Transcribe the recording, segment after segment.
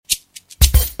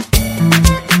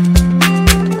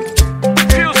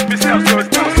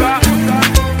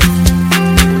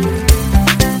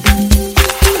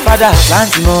Father,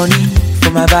 plenty money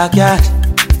for my backyard.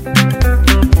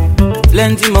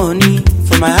 Plenty money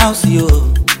for my house, yo.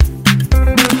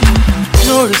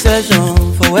 No recession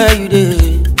for where you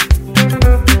dey.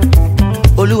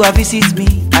 Oluwa visit me,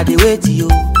 I dey wait yo.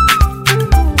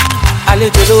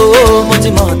 Àlejò lówó, mo ti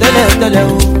mọ̀ tẹ́lẹ̀ tẹ́lẹ̀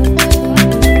o.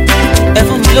 Ẹ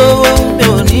fún mi lówó, mi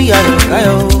ò ní ìyàwó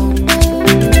káyọ̀ o.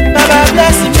 Baba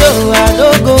bless me o, I no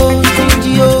go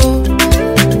stingy o.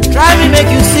 Try me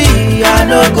make you see, I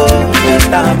no go waste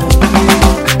time o.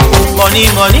 Money,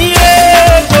 money,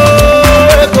 ego,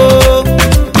 ego.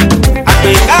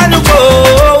 Àgbékánu kò.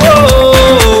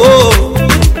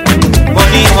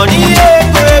 Money, money,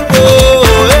 ego, ego,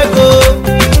 ego.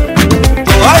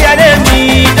 Oh, yeah, let me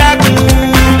dákun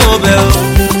mobile.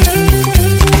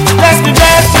 Bless me,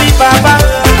 Papa.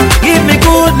 Give me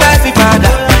good life,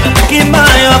 Father. Give my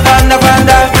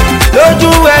fanda. Lójú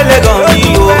ẹlẹ́gàn mi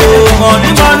o.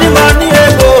 Money, money, money,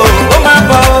 ego. Oh, my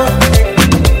God.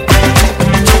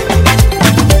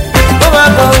 Oh, my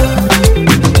God.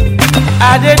 I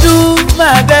dey do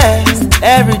my best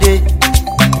every day.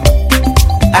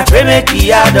 I pray make it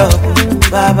add up,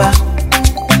 Baba.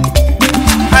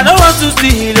 I don't want to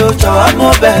see lo jọ̀wọ́ mo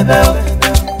bẹ̀bẹ̀ o.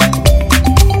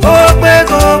 Ó pé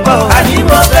kó pọ̀, àní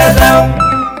mo bẹ̀bẹ̀ o.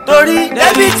 Torí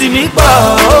débìtì mi pọ̀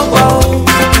ó pọ̀ o.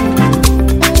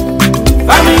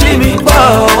 Family mi pọ̀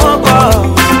ó pọ̀.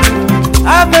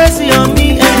 Have mercy on me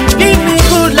and give me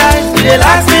good life. It dey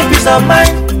last me peace of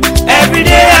mind. Every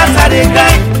day as I dey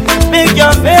grind. Make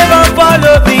your favor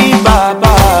follow me,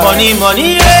 Baba. Money, money,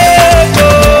 ego,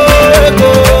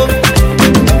 ego.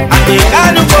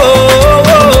 Àgbékánu kò.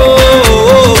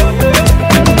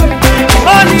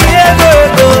 Money, ego,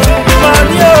 ego.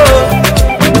 Money,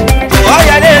 oh.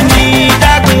 Ọ̀yà lè mi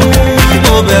dákun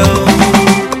mo bẹ̀ o.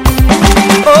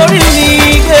 Orí mi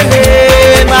kéré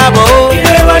máa bọ̀ o.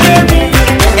 Ilé wọlé mi.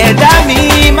 Ẹ̀dá mi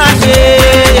má ṣe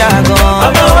yàgàn.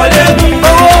 Ọmọ wọlé mi.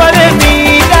 Owó wọlé mi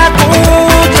dákun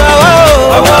jọ̀wọ́ o.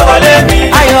 Ọmọ wọlé mi.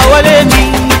 Ayọ̀ wọlé mi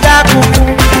dákun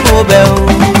mo bẹ̀ o.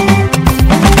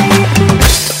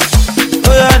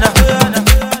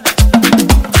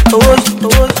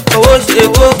 Owó ṣe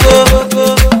kókó.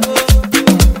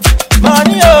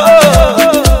 Money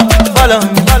follow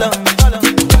me.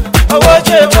 Owó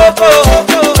ṣe kókó.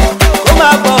 Ó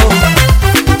máa bọ̀ o.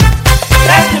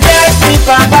 Bless me,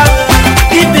 Papa.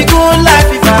 Give me good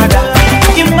life, Father.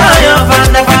 Give my young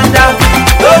fanda.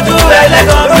 Lójú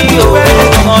ẹlẹ́gàn mi o.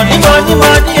 Money,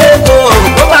 ego.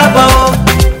 Ó máa bọ̀ o.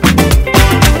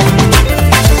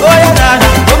 Ó yẹ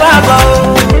dáadáa, ó máa bọ̀ o.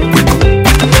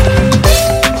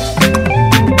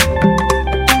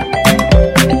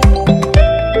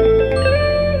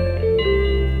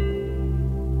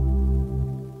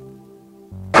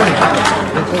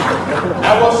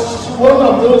 I was one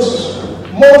of those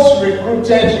most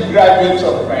recruited graduates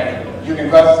of my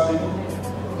university,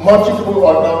 multiple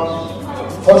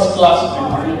honors, first class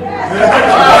degree.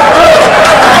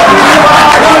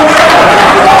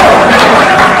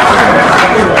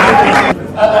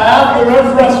 And I have the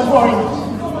reference point.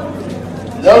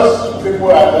 Those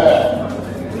people are there.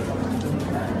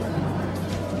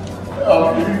 You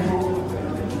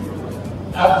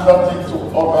have nothing to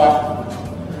offer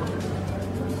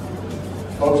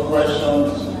but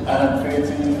questions and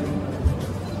creating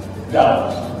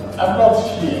doubts. I'm not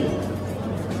here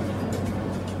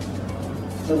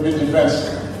to be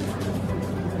defensive.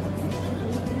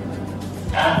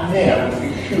 I'm here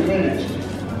with humility to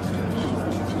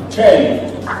tell you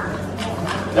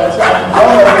that I'm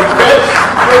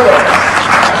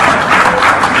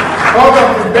one of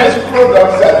the best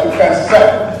products that you can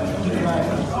sell.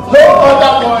 No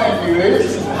other point in the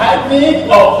race, hiding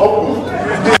or open.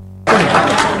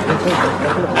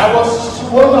 I was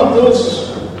one of those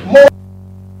more.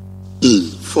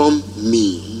 Inform me.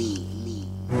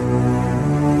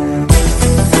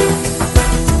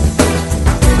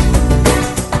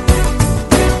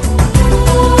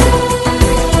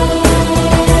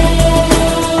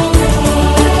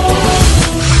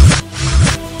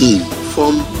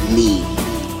 Inform me.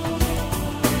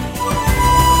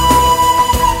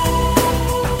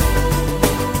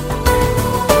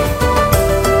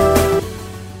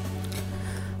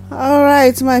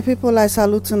 Alright, my people, I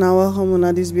salute you now. Welcome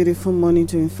on this beautiful morning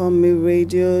to Inform Me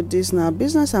Radio. This now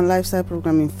business and lifestyle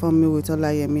program Inform Me with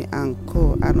Olayemi and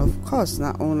Co. And of course,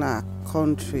 now on our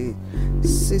country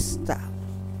sisters,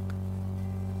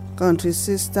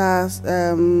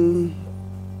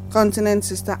 continent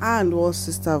sister and world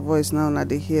sister voice now that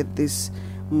they hear this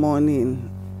morning.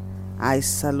 I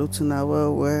salute you now.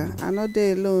 Well, I'm not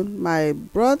there alone. My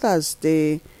brothers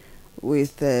stay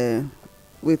with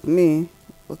me.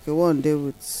 okay, one day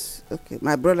with, okay,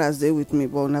 my brothers dey with me,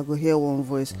 but una go hear one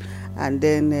voice. And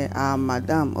then our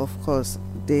madam, of course,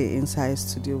 dey inside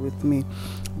studio with me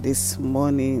this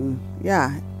morning.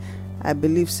 Yeah, I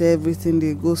believe say everything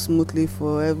dey go smoothly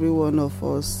for every one of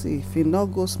us. If e not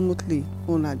go smoothly,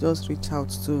 una just reach out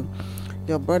to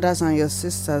your brothers and your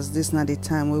sisters. This na the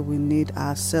time where we need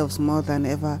ourselves more than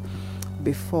ever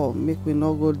before. Make we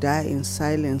not go die in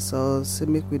silence, or say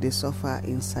make we dey suffer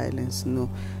in silence. No,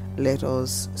 let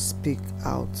us speak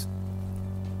out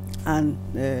and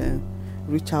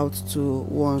reach out to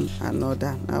one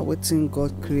another. Now wetin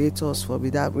God create us for be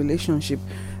that relationship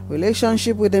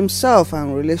with himself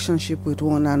and relationship with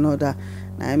one another.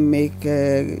 I make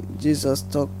Jesus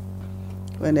talk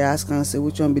when they ask am say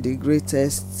which one be the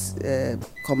greatest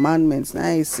commandments.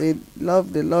 Now he said,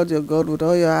 love the Lord your God with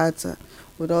all your heart,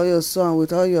 with all your soul, and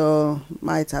with all your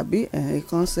might. He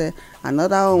can say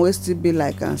another one will still be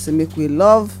like, and say make we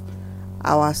love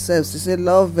ourselves. He said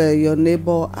love your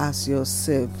neighbor as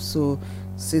yourself. So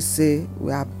say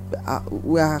we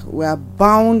are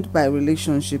bound by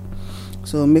relationship.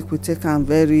 So make we take am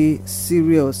very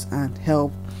serious and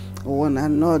help one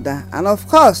another. And of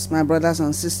course, my brothers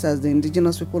and sisters, the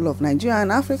indigenous people of Nigeria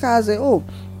and Africa as a whole,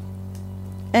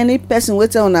 any person wey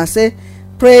tell una say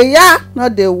prayer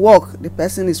not dey work, the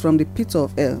person is from the pit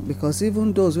of hell. Because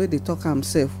even those wey dey talk am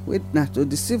sef, wey na to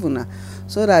deceive una,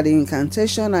 so that the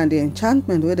incantation and the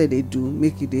enchantment wey dey do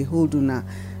make e dey hold una.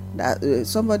 That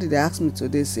somebody dey ask me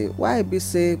today say why e be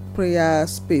say prayer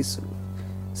space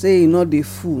say e no dey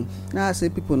full. Now I say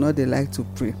people no dey like to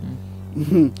pray.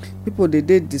 People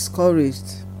dey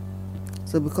discouraged,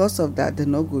 so because of that they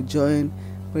no go join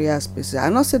prayer spaces. I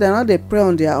not say they no dey pray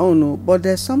on their own, but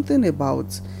there's something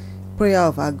about prayer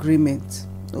of agreement.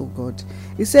 Oh God,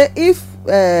 he say if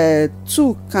one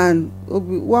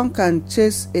can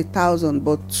chase 1,000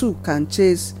 but two can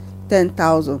chase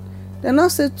 10,000, they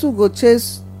not say two go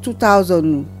chase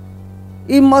 2,000.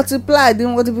 He multiplied, the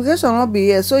multiplication will be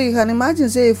here. So you can imagine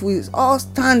say if we all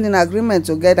stand in agreement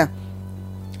together,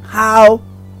 how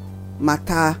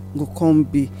matter go come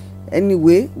be.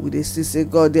 Anyway, we dey still say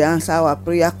God dey answer our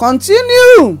prayer.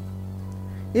 Continue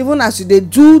even as you dey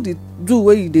do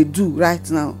what you dey do right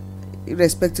now,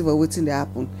 irrespective of wetin dey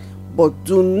happen, but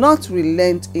do not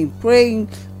relent in praying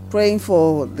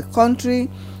for the country,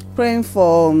 praying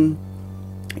for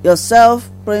yourself,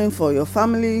 praying for your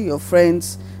family, your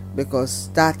friends, because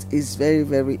that is very,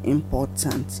 very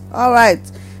important. All right,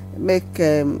 make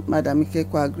Madam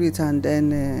Ikekwa greet, and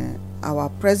then our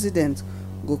president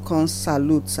go come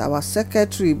salute. Our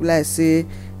secretary be like say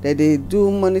that they do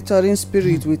monitoring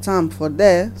spirit with am for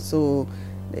there, so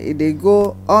they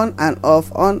go on and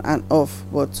off,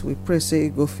 but we pray say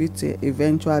go fit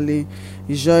eventually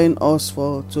join us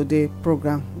for today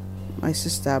program. My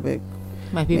sister, abeg.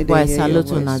 My people, I salute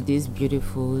on this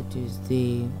beautiful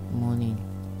Tuesday morning,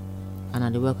 and I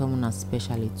welcome una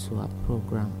especially to our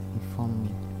program Inform Me.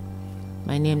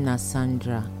 My name is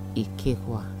Sandra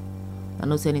Ikekwa. I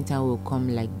know anytime we come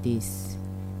like this,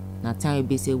 na time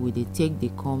we say we dey take the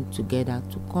come together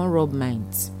to come rub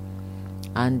minds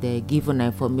and give una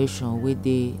information with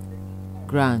the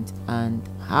grant and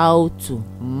how to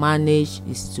manage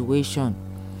the situation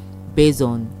based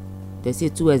on, they say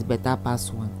two heads better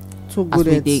pass one. Two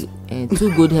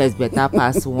good heads better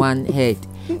pass one head.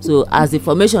 So as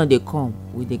information they come,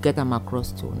 we dey get them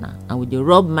across to now, and we dey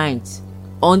rub minds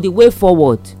on the way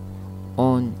forward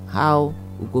on how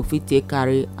we go fit take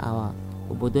carry our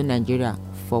obodo Nigeria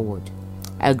forward.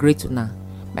 I agree to now.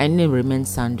 My name remains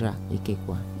Sandra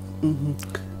Ikekwa.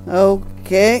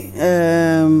 Okay.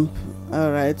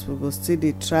 All right, we will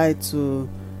still try to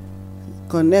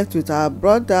connect with our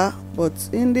brother, but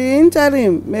in the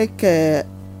interim, make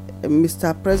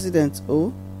Mr. President.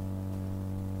 Oh,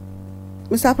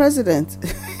 Mr. President.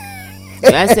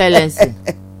 Your Excellency.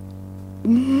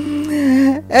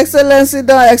 Excellency,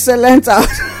 don't excellent out.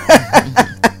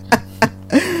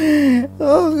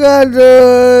 Oh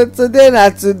God,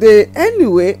 today.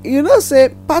 Anyway, you know, say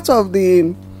part of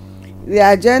the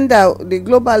agenda the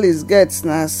globalists get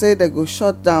now, say they go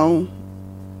shut down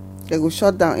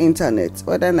internet.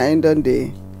 Whether na don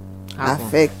dey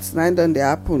affect, na don dey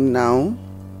happen now,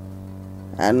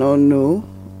 I don't know.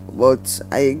 But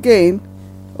again,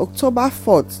 October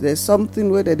 4th, there's something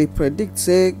where they predict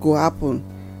say go happen.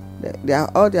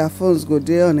 All their phones go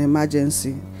there on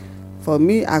emergency. For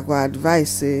me, I go advise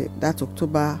say that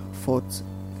October 4th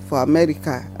for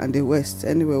America and the West,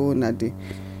 anywhere una dey,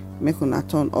 make una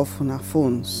turn off una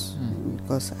phones,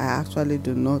 because I actually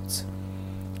do not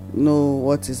know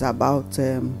what is about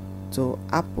to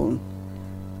happen.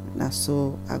 Na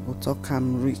so I go talk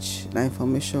am reach na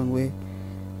information wey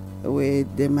wey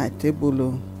dey my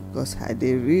table because I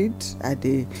dey read,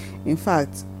 in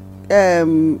fact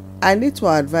I need to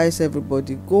advise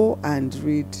everybody, go and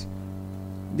read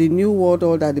the New World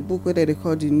Order, the book wey they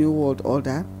call the New World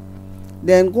Order.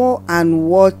 Then go and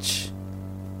watch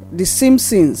The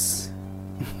Simpsons.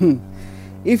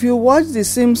 If you watch The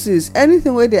Simpsons,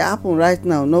 anything wey dey happen right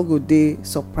now no go dey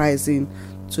surprising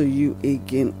to you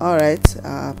again. All right,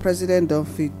 President don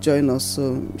fit join us,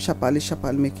 so sharply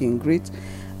making great.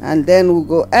 And then we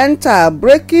go enter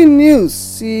breaking news.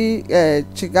 See,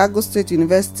 Chicago State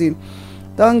University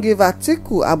don give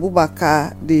Atiku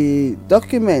Abubakar the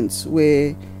documents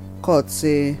wey court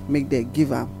say make dem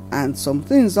give am, and some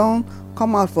things don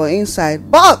come out for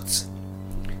inside. But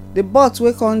the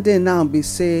wey come dey now be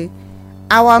say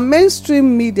our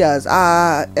mainstream medias,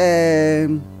 our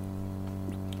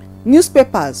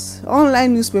newspapers,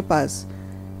 online newspapers,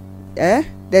 that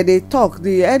they talk,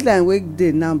 the headline wey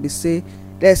dey now be say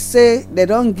they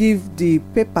don give the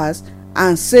papers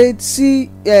and say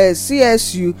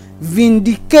CSU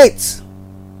vindicate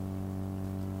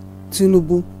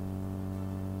Tinubu.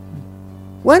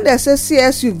 When they say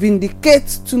CSU vindicate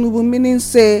Tinubu, meaning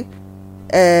say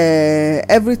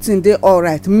everything dey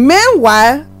alright.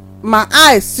 Meanwhile, my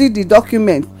eyes see the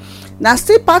document. Na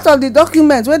still part of the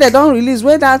document wey they don release,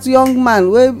 wey that young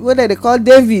man wey they call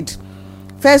David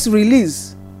first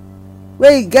release,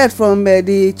 wey he get from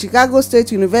the Chicago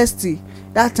State University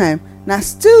that time. Na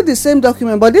still the same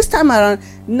document, but this time around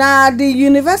na the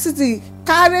university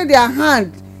carry their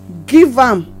hand give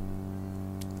am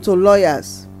to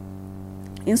lawyers.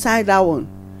 Inside that one,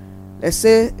 they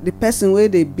say the person wey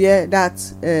dey bear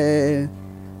that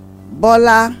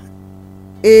Bola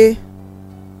A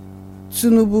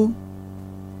Tinubu,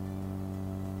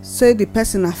 say the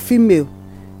person na female.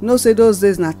 You know, say those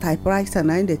days na typewriter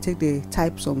na im dey take dey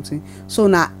type something, so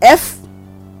na F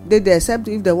they except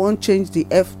if they wan change the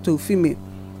F to female,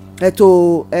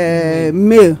 to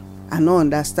male. I no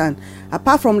understand.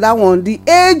 Apart from that one, the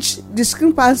age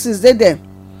discrepancies dey there.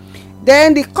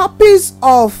 Then the copies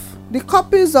of the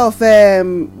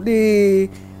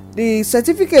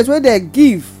certificates wey they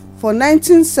give for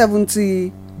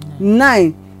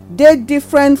 1979 dey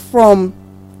different from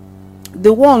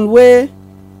the one wey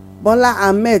Bola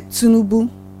Ahmed Tinubu,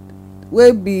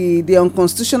 wey be the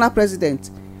unconstitutional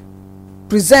president,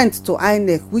 present to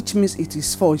INEC, which means it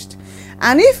is forged.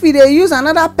 And if they use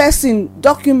another person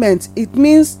document, it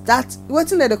means that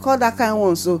wetin they call that kind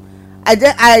one, so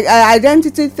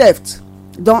identity theft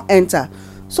don enter.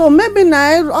 So maybe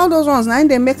now all those ones now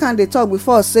they make and they talk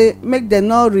before say make them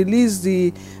not release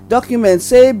the document,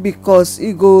 say because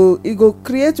it go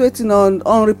create waiting on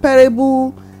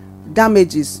unrepairable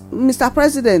damages. Mr.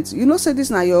 President, you know, say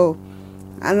this now your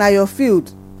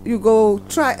field, you go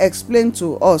try explain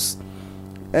to us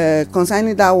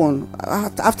concerning that one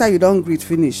after you don't greet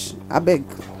finish. I beg,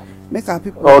 make our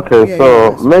people. Okay,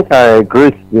 so make I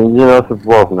greet the indigenous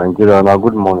people of Nigeria. Now,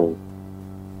 good morning.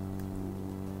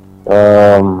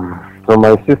 So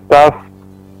my sisters,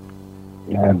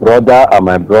 my brother, and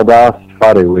my brothers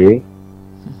far away,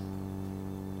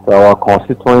 so our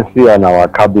constituency and our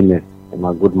cabinet.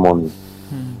 My good morning.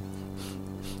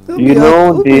 You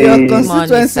know the your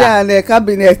constituency and the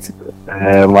cabinet.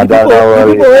 Madam,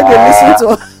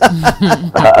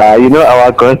 you know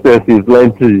our constituency is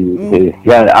plenty.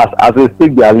 Yeah, as we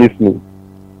speak, they are listening.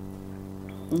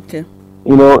 Okay.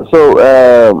 You know, so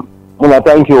I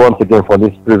thank you once again for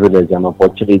this privilege and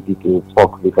opportunity to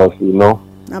talk, because you know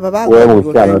when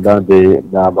we see another day,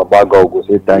 Baba God will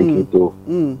say thank you to.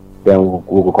 Then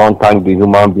we will contact the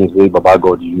human beings where Baba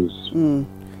God use.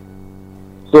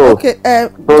 So, okay,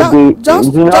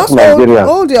 just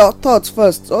hold your thoughts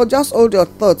first, or just hold your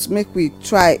thoughts. Make we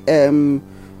try do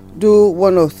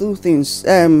one or two things.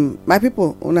 My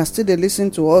people, una still dey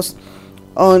listen to us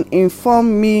on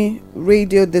Inform Me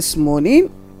Radio this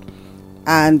morning,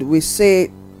 and we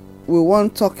say we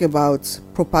want to talk about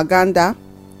propaganda,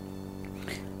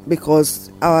 because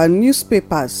our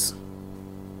newspapers,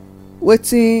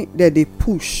 wetin that they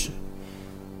push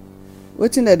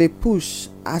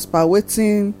as per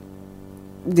wetin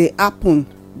dey happen,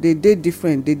 they dey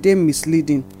different, they dey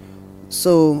misleading.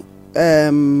 So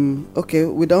okay,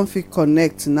 we don't feel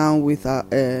connect now with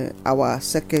our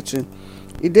secretary.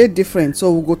 It dey different,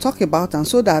 so we go talk about, and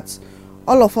so that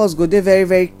all of us go dey very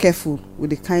very careful with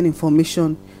the kind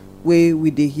information wey we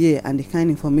dey hear and the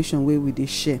kind information wey we dey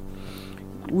share.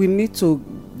 We need to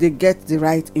dey get the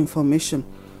right information.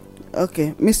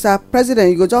 Okay, Mr.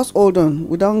 President, you go just hold on.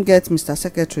 We don't get Mr.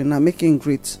 Secretary now making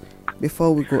great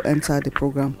before we go enter the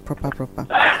program proper.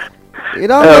 You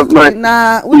don't go to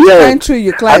now. Which country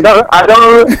you climb? I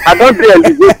don't be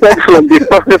elevated from the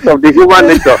process of the human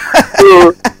nature.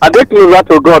 So I get closer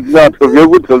to God now to be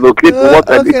able to locate what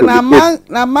I need to locate.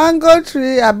 Now mango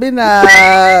tree, I've been a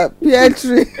pear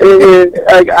tree.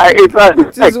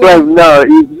 I climb now.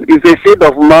 It's a shade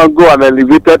of mango and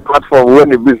elevated platform.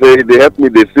 When it be say they help me,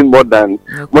 they see more than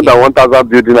 1,000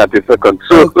 buildings at a second.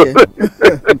 So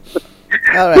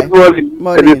all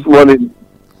right. This morning.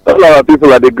 All our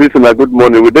people are the greeting a good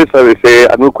morning. With this, I say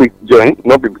I no quick join,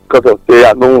 not because of say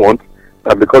I don't want,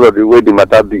 but because of the way the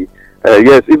matter be.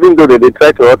 Yes, even though they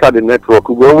try to alter the network,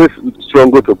 we always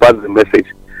struggle to pass the message.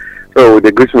 So with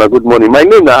the greeting a good morning. My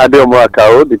name is Adeomo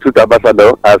Akao, the Truth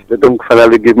Ambassador, as they don't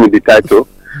finally give me the title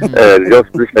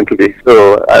just recently.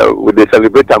 So we they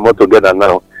celebrate them all together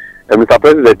now. And Mr.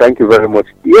 President, thank you very much.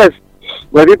 Yes,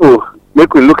 my people,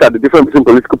 make we look at the difference between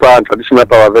political power and traditional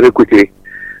power very quickly.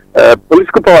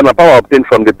 Political power and power obtained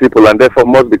from the people and therefore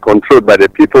must be controlled by the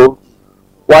people,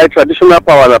 while traditional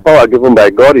power and power given by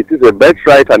God, it is a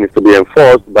birthright and is to be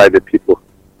enforced by the people.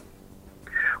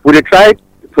 We tried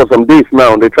for some days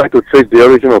now, they try to trace the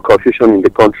origin of confusion in the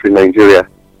country, Nigeria,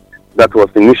 that was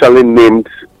initially named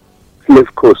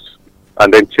Slave Coast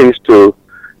and then changed to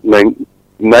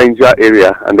Niger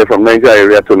area, and then from Niger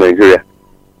area to Nigeria.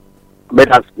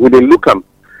 But as we look at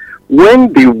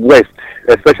when the West,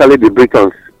 especially the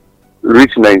Britons,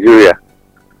 reach Nigeria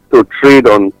to trade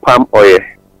on palm oil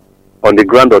on the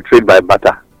ground or trade by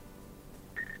barter,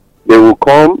 they will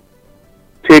come,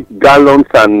 take gallons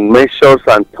and measures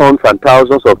and tons and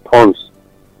thousands of tons,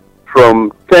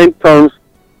 from 10 tons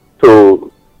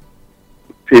to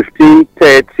 15,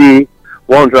 30,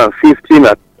 115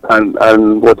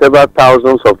 and whatever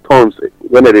thousands of tons.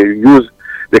 When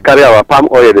they carry our palm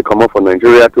oil, they come up from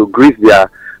Nigeria to grease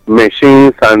their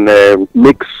machines and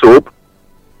make soap,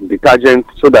 detergent,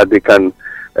 so that they can,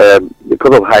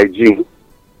 because of hygiene,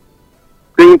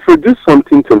 they introduce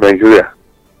something to Nigeria,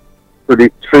 to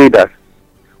the traders,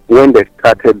 when they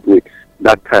started with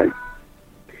that time.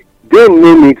 They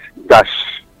name it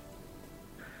Dash.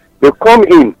 They come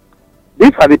in.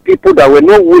 These are the people that were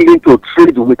not willing to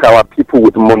trade with our people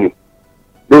with money.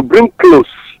 They bring clothes,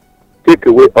 take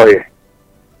away oil.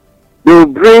 They will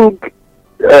bring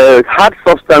hard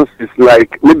substances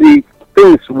like maybe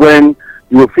things when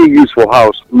you feel use for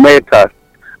house, metals,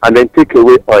 and then take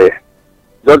away oil.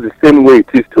 Just the same way it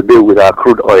is today with our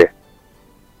crude oil.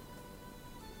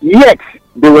 Yet,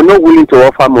 they were not willing to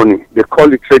offer money. They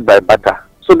call it trade by barter.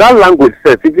 So that language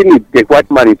says, even if the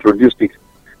white man introduced it,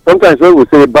 sometimes when we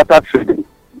say barter trading,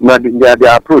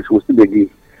 their approach will still be give.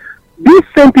 These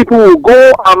same people will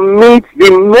go and meet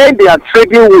the men they are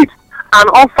trading with and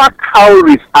offer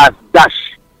cowries as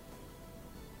dash.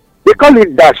 They call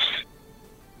it dash.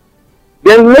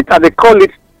 Then later they call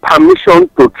it permission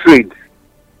to trade.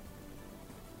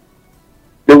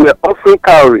 They were offering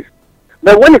cowries.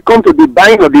 But when it comes to the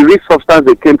buying of the rich substance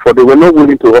they came for, they were not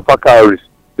willing to offer cowries.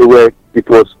 It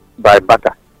was by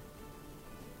barter.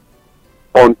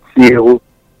 Until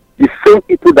the same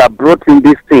people that brought in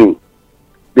this thing,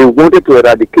 they wanted to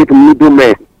eradicate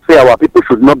middlemen. Say our people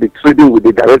should not be trading with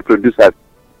the direct producers.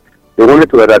 They wanted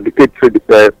to eradicate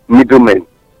middlemen.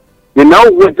 They now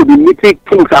went to be meeting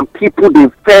kings and people they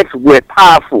felt were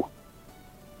powerful.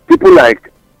 People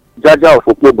like Jaja of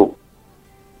Opobo.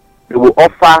 They will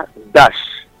offer dash,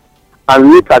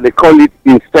 and later they call it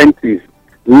incentives.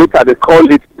 Later they call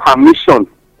it permission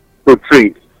to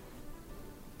trade.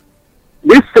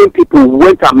 These same people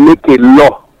went and make a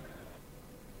law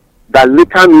that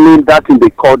later named that thing they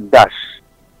called dash,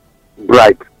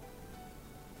 bribe.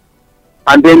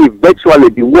 And then eventually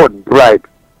the word bribe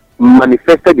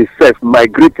manifested itself,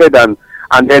 migrated and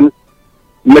then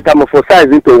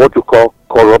metamorphosized into what we call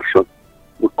corruption.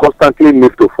 We constantly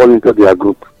live to fall into their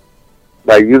group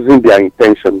by using their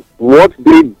intention.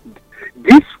 These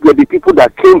were the people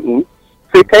that came in,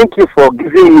 say thank you for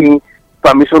giving me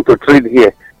permission to trade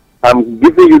here. I'm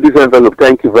giving you this envelope,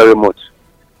 thank you very much.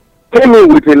 Came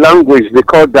in with a language they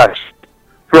call dash.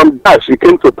 From dash, it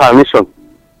came to permission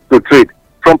to trade.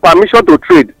 From permission to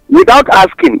trade, without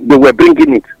asking, they were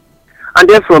bringing it. And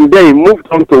then from there, it moved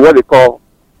on to what they call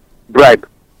bribe.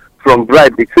 From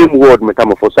bribe, the same word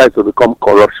metamorphosized to become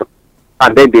corruption.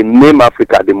 And then they name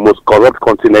Africa the most corrupt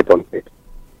continent on earth.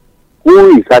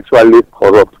 Who is actually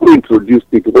corrupt? Who introduced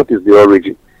it? What is the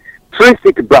origin? Trace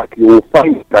it back, you will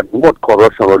find that the word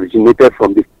corruption originated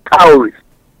from the cowries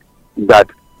that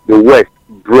the West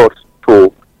brought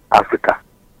to Africa.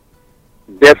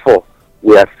 Therefore,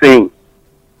 we are saying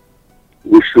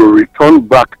we should return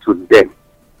back to them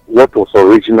what was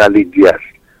originally theirs,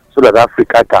 so that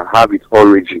Africa can have its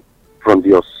origin from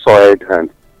the soiled hand.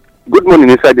 Good morning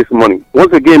inside this morning.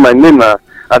 Once again, my name is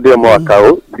Adeomo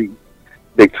Akao,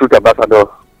 the truth ambassador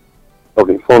of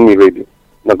Inform Me Radio.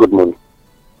 Now, good morning.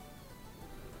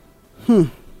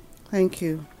 Thank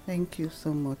you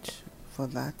so much for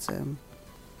that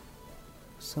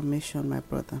summation, my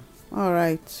brother. All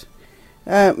right,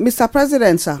 Mr.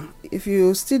 President, sir, if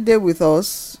you still there with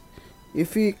us,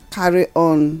 if you carry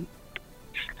on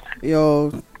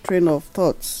your train of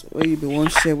thoughts, what you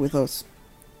want to share with us.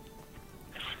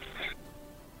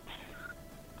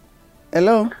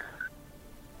 Hello,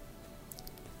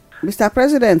 Mr.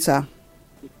 President, sir.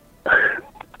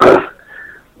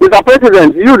 Mr.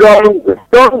 President, you don't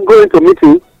go into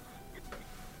meetings.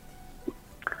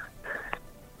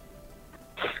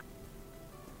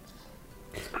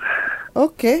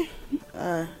 Okay.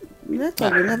 The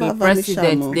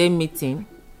president, they meeting.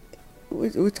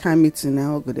 Which kind of meeting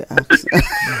now? Go to ask.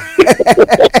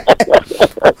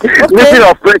 Meeting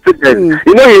of president.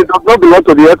 You know, he does not belong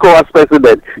to the ECOWAS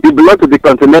president. He belongs to the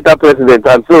continental president,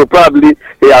 and so probably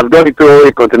he has gone into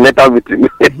a continental meeting.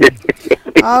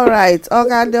 All right.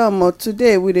 Okay,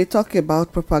 today we dey talk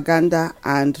about propaganda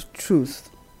and truth.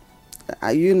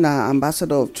 Are you now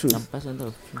ambassador of truth? Ambassador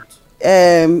of truth.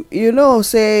 You know,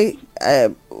 say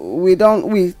we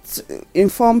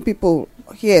inform people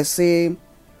here. Say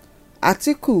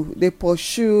Atiku they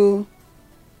pursue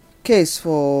case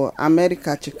for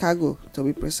America, Chicago to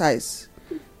be precise.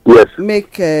 Yes.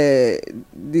 Make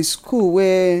the school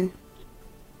where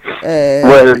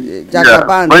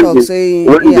Jagaban talk say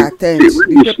he attend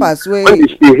the papers where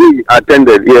he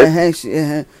attended. Yes.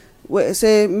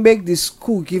 Say make the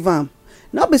school give am.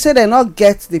 Not be say they not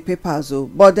get the papers though,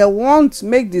 but they want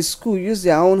make the school use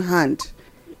their own hand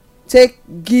take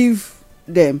give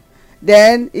them.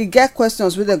 Then e get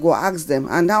questions wey they go ask them,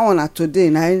 and that one at today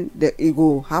na e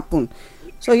go happen.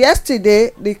 So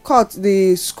yesterday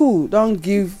the school don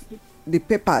give the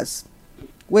papers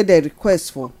wey they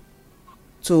request for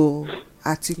to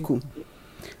Atiku.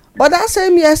 But that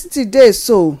same yesterday,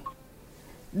 so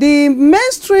the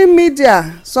mainstream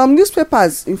media, some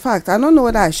newspapers, in fact, I don't know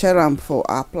whether I share them for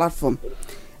our platform,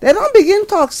 they don't begin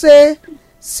talk say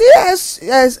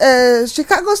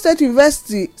Chicago State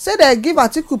University say they give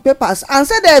Atiku papers and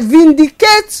say they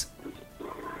vindicate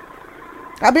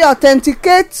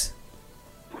authenticate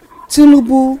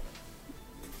Tinubu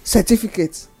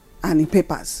certificate and in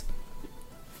papers,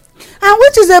 and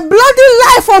which is a bloody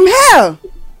lie from hell.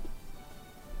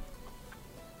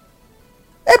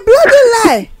 A bloody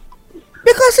lie,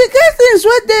 because e get things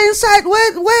wey dey inside wey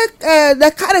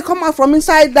they carry come out from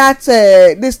inside that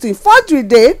this thing. Forgery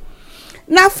dey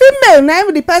na female na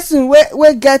the person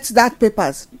wey get that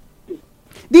papers.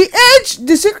 The age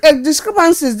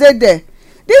discrepancies dey there.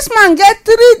 This man get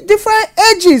 3 different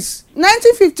ages: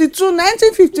 1952,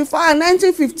 1954, and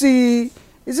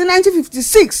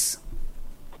 1956.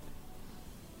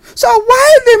 So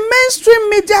why the mainstream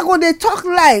media go dey talk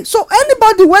lie? So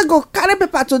anybody wey go carry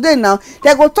paper today now,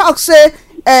 they go talk say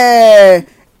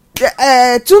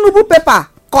Tinubu paper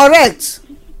correct.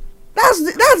 That's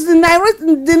the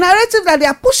narrative that they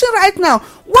are pushing right now.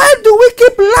 Why do we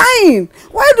keep lying?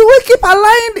 Why do we keep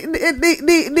allowing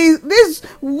these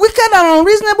wicked and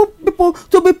unreasonable people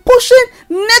to be pushing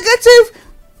negative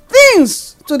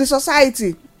things to the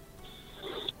society?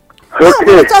 Now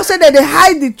we talk say that they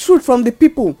hide the truth from the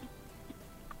people.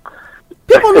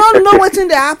 People don't know wetin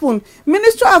dey happen.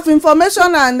 Ministry of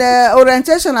Information and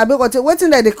Orientation, wetin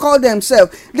that they call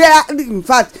themselves. They are, in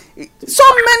fact, so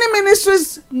many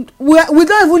ministries, we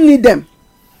don't even need them.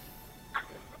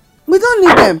 We don't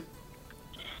need them.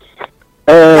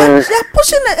 They are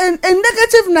pushing a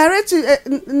negative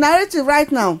narrative right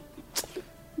now.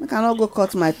 I cannot go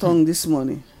cut my tongue this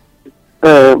morning.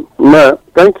 Ma,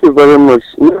 thank you very much.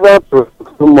 Never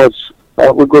too much.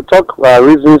 We go talk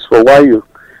reasons for why you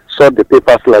sort the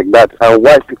papers like that, and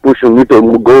why people should need to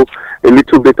go a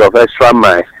little bit of extra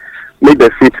mile, make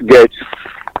the fit get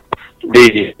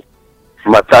the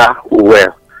matter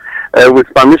well. With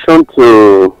permission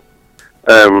to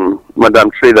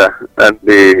Madam Trader and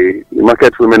the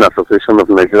Market Women Association of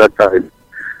Nigeria,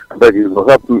 but you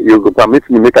go permit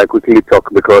me make I quickly talk,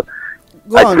 because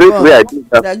go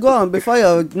on before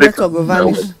your network will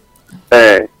vanish.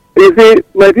 You see,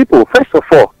 my people, first of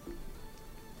all,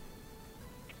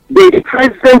 the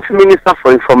President Minister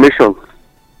for Information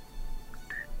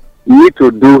need to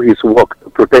do his work to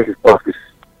protect his office.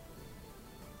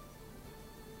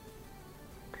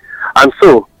 And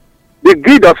so, the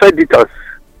grid of editors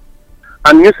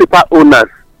and newspaper owners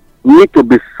need to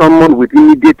be summoned with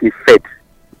immediate effect,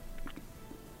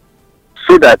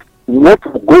 so that what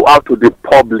will go out to the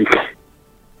public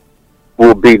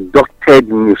will be doctored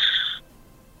news.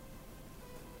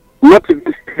 not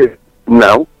even stale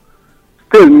now.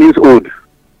 Stale means old.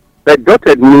 But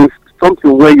dotted means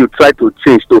something where you try to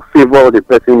change to favor the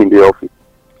person in the office.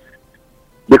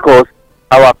 Because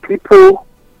our people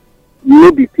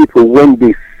know the people when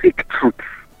they seek truth.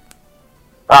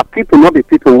 Our people know the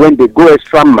people when they go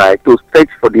extra mile to search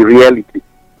for the reality.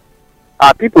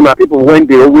 Our people are people when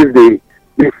they always they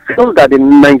feel that the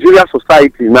Nigerian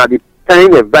society now the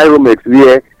kind of environment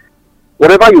where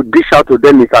whatever you dish out to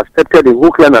them is accepted in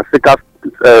hook, line,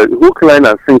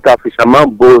 and sinker,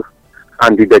 fisherman, both,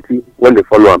 and the dirty when they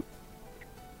follow them.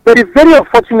 But the very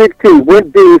unfortunate thing when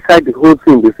they inside the whole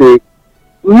thing, they say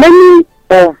many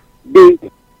of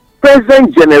the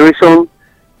present generation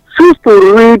choose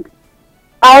to read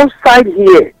outside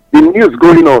here the news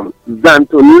going on than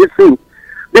to listen.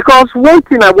 Because one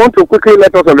thing I want to quickly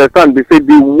let us understand, they say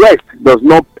the West does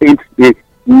not paint the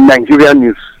Nigerian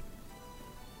news.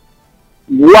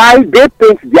 Why they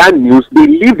paint their news, they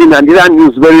leave the Nigerian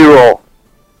news very raw.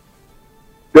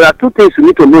 There are two things you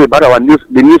need to know about our news,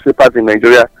 the newspapers in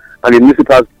Nigeria and the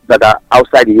newspapers that are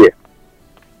outside here.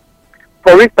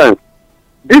 For instance,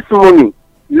 this morning,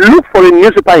 look for a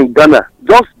newspaper in Ghana.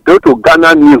 Just go to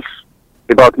Ghana News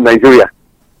about Nigeria,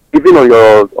 even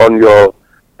on your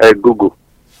Google.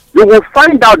 You will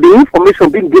find out the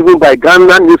information being given by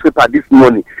Ghana newspaper this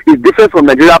morning is different from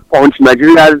Nigeria Punch,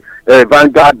 Nigeria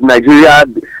Vanguard, Nigeria,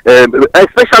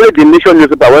 especially the Nation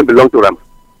newspaper when belong to them.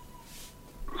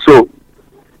 So,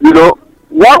 you know,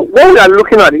 what we are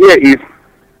looking at here is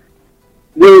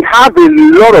we have a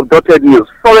lot of dotted news.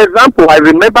 For example, I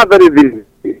remember very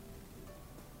vividly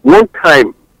one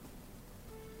time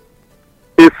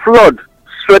a flood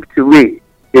swept away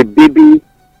a baby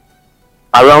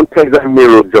around Texas Main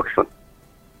Road Junction.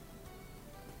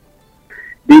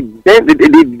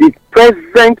 The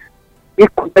present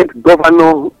incumbent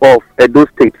governor of Edo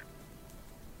State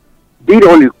did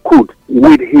all he could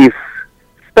with his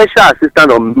special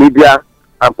assistant on media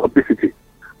and publicity,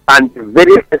 and the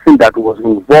very person that was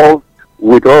involved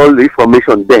with all the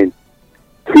information then,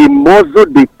 he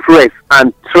muzzled the press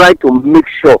and tried to make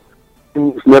sure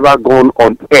things never gone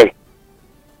on air.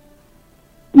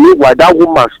 Meanwhile, that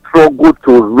woman struggled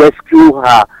to rescue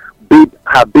her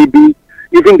baby.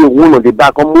 Even the woman on the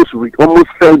back almost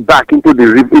fell back into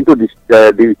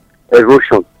the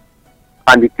erosion,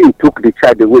 and the thing took the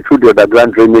child away through the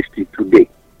underground drainage till today.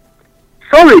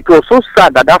 Sorry, it was so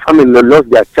sad that family lost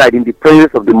their child in the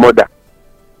presence of the mother.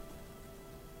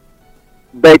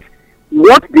 But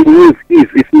what the news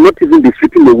is not even the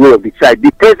stripping away of the child.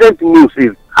 The present news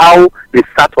is how they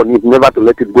sat on it, never to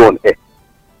let it go on air.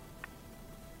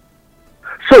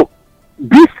 So,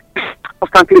 this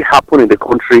constantly happen in the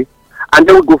country, and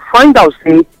then we go find out,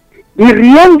 say, the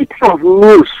reality of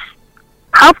news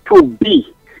have to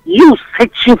be you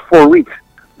searching for it.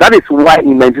 That is why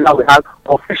in Nigeria we have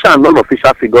official and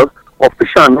non-official figures,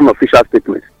 official and non-official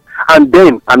statements, and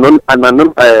then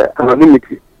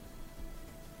anonymity.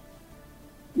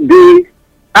 The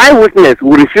eyewitness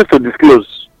will refuse to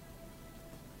disclose.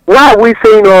 Why are we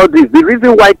saying all this? The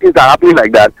reason why things are happening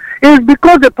like that is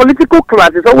because the political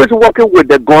class is always working with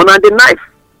the gun and the knife.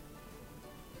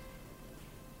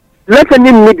 Let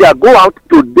any media go out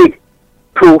today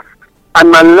to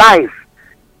analyze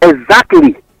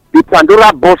exactly the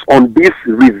Pandora box on this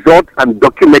result and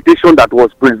documentation that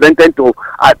was presented to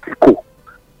article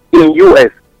in US.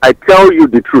 I tell you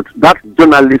the truth, that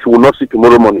journalist will not see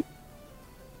tomorrow morning,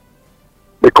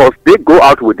 because they go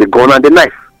out with the gun and the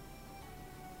knife.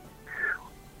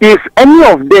 If any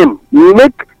of them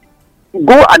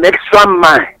go an extra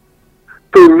mile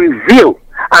to reveal,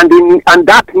 and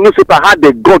that newspaper had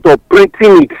the gut of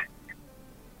printing it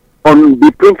on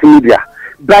the print media,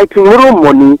 by tomorrow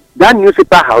morning that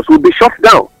newspaper house will be shut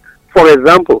down. For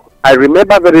example, I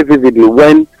remember very vividly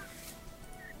when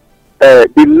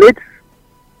the late,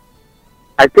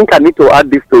 I think I need to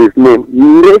add this to his name,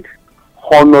 late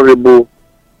Honorable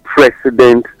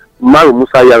President Maru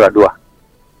Musa Yaradua.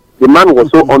 The man was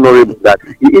so honorable that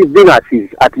even at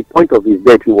the point of his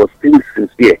death, he was still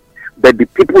sincere. But the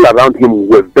people around him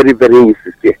were very, very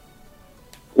insincere.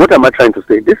 What am I trying to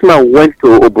say? This man went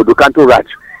to Obodokanto Raj.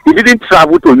 He didn't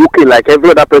travel to UK like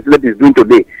every other president is doing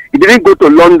today. He didn't go to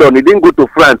London. He didn't go to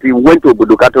France. He went to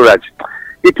Obodokanto Raj.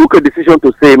 He took a decision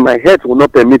to say, my health will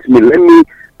not permit me. Let me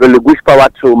relinquish power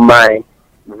to my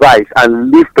vice and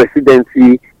leave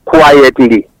presidency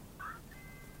quietly.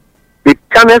 The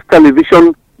Channels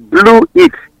Television blew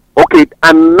it, okay,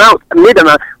 and now made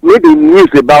a news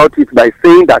about it by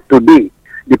saying that today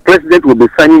the president will be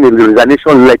signing a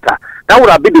resignation letter. That would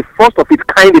have been the first of its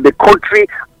kind in the country,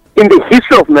 in the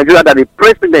history of Nigeria, that the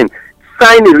president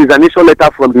signed a resignation letter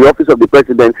from the office of the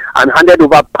president and handed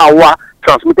over power,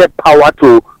 transmitted power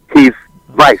to his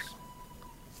vice.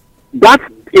 That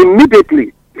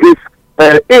immediately his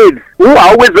aides, who are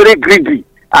always very greedy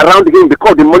around him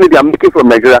because the money they are making from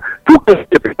Nigeria, took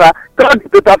the paper, grabbed the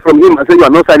paper from him and said, "You are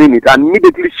not signing it," and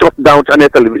immediately shut down channel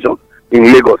television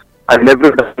in Lagos and every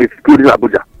other place, including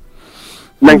Abuja.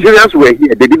 Nigerians were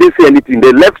here, they didn't say anything,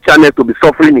 they left channels to be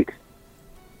suffering it.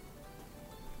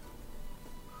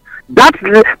 That's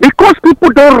because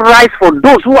people don't rise for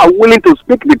those who are willing to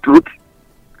speak the truth.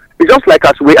 It's just like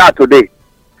as we are today.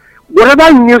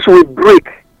 Whatever news we break,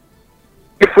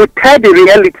 if we tell the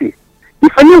reality,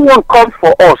 if anyone comes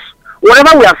for us,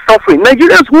 whatever we are suffering,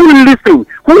 Nigerians who listen,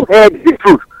 who heard the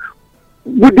truth,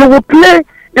 they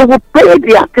will pay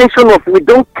the attention of we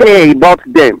don't care about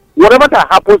them. Whatever that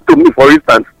happens to me, for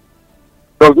instance,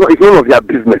 it's none of their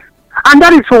business. And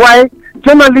that is why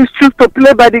journalists choose to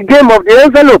play by the game of the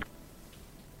envelope.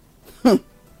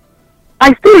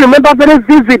 I still remember very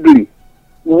vividly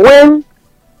when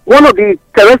one of the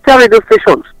terrestrial radio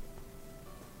stations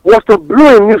was to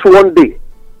blow a news one day.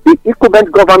 The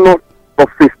incumbent governor of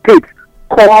the state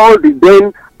called the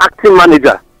then acting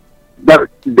manager, that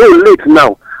day late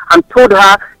now, and told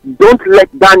her, "Don't let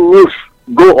that news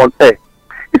go on air."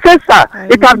 He said, "Sir,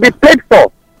 it has been paid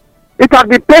for. It has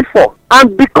been paid for."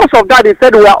 And because of that, he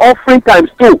said, "We are offering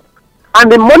times 2."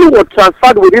 And the money was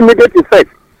transferred with immediate effect.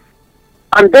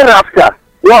 And thereafter,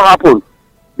 what happened?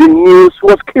 The news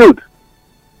was killed.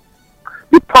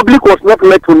 The public was not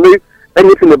let to know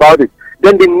anything about it.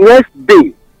 Then the next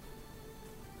day,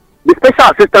 the special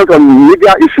assistant on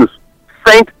media issues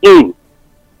sent in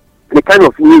the kind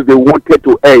of news they wanted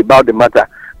to air about the matter,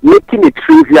 making a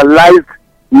trivialized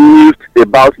news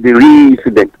about the real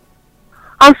incident.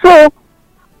 And so,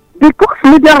 because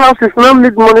media houses now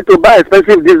need money to buy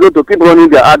expensive diesel to keep running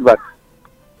their adverts,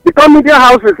 because media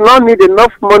houses now need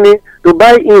enough money to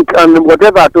buy ink and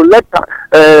whatever to let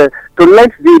the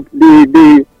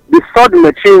sword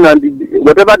machine and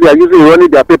whatever they are using running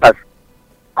their papers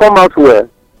come out well,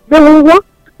 they will want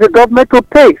the government to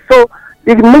pay. So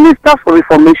the Minister for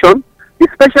Information, the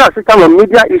Special Assistant on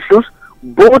Media Issues,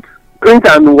 both print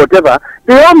and whatever,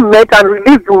 they all met and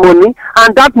released money,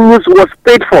 and that news was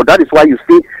paid for. That is why you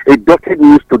see a dotted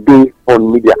news today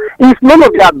on media. It's none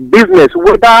of their business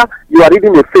whether you are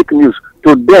reading a fake news.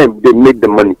 To them, they make the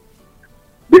money.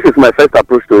 This is my first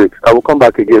approach to it. I will come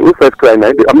back again. Who first cry?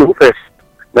 Who first?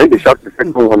 Now they shout the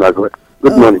second one as well.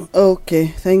 Good morning. Okay,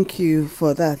 thank you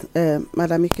for that.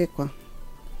 Madam Ikekwa.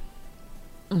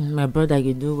 My brother,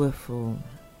 you do well for,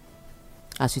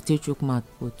 as you take your mouth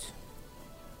put.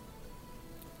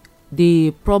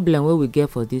 The problem where we get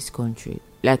for this country,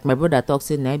 like my brother talks,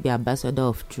 say I be ambassador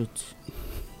of truth.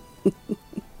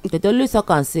 They always talk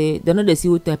and say they know they see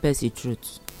who tell person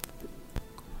truth,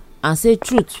 and say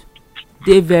truth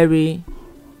they very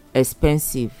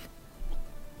expensive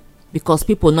because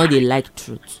people know they like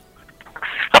truth.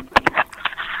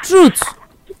 Truth,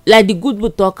 like the good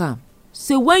book talker,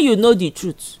 say when you know the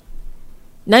truth,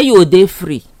 now you are day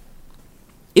free.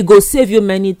 It go save you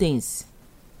many things.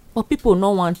 But people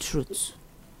no want truth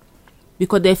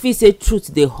because they feel say truth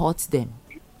they hurt them.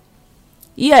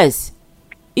 Yes,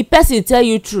 if person tell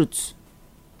you truth,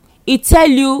 he tell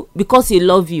you because he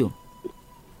love you.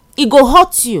 He go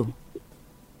hurt you.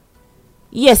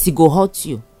 Yes, he go hurt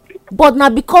you. But now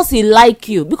because he like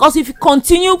you, because if you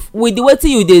continue with the way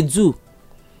you they do,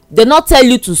 they not tell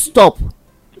you to stop.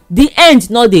 The end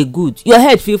not they good. Your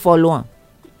head feel follow on.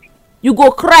 You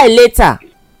go cry later,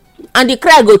 and the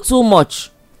cry go too much.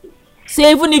 So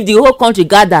even if the whole country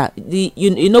gather,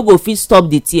 you no go fit stop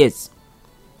the tears.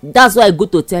 That's why I go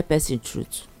to tell person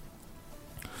truth.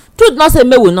 Truth not say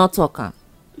me will not talk am.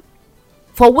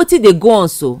 For wetin dey go on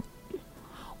so,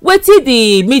 wetin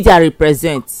the media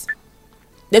represent.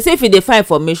 They say if they find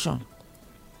information,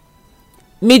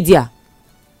 media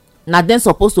na dem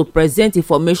suppose to present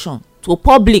information to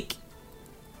public.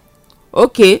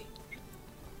 Okay,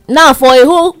 now for a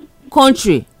whole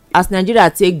country as Nigeria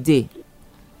take dey,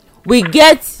 we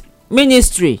get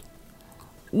ministry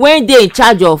when they in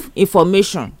charge of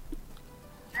information.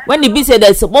 When e be say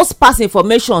they suppose pass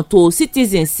information to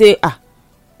citizens, say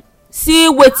see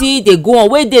wetin dey go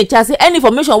on, wey dey in charge, say any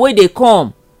information wey dey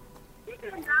come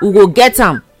we go get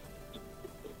am.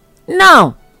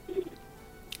 Now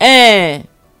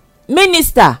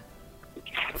minister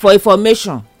for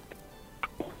information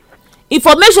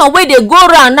wey dey go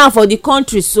round now for the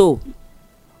country, so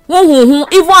even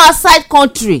outside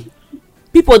country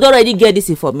people don already get this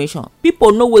information.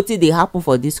 People know wetin dey happen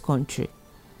for this country,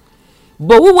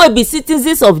 but we wey be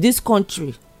citizens of this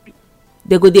country,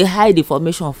 they go dey hide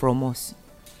information from us.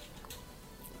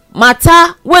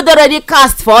 matter wey don already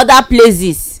cast for other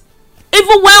places,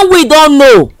 even when we don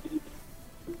know,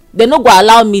 they no go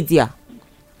allow media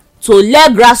to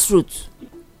let grassroots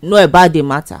know about the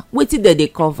matter. Wetin dem dey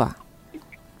cover?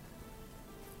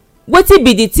 Wetin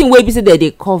be the thing wey be say dem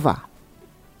dey cover?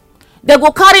 Dem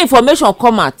go carry information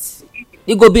come out,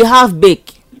 e go be half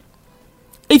baked.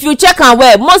 If you check am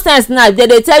well, most times now dem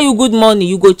dey tell you good morning,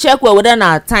 you go check well whether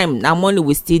na time na money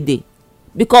we still dey,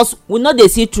 because we no dey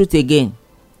see truth again.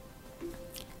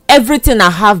 Everything na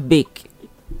half baked.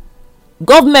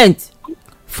 Government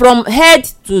from head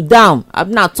to down,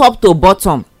 na top to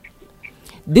bottom,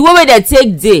 the way wey dem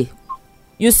take dey,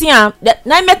 you see am,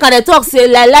 na make am dey talk say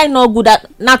lie no good.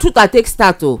 Na truth I take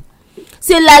start o.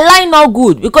 Say lie no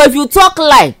good, because if you talk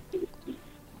lie,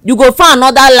 you go find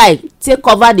another lie take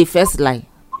cover the first lie.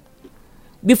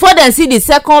 Before dem see the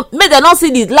second, make dem no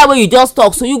see the lie wey you just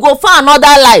talk, so you go find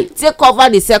another lie take cover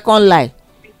the second lie.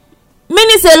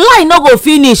 Meaning say lie no go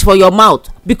finish for your mouth,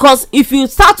 because if you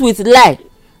start with lie,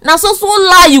 na so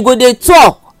lie you go dey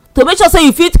talk to make sure say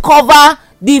you fit cover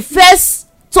the first,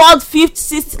 third, fifth,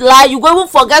 sixth lie. You go even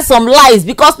forget some lies,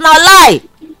 because na lie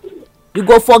you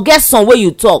go forget some wey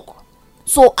you talk.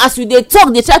 So as you dey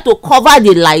talk, dey try to cover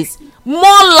the lies, more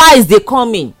lies dey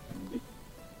come in.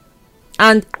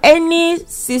 And any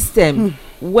system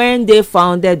when dey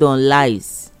founded on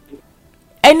lies,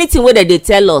 anything wey dem dey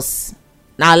tell us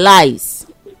na lies,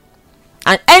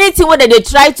 and anything wey dem dey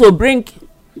try to bring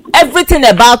everything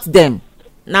about them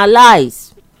na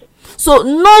lies. So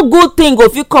no good thing go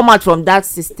fit come out from that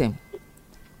system,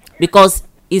 because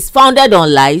it's founded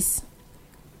on lies,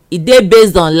 e dey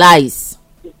based on lies.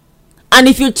 And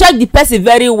if you check the person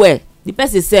very well, the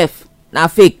person sef na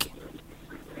fake.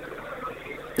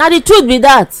 Na the truth be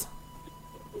that,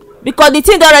 because the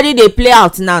thing don already dey play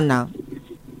out now.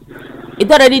 E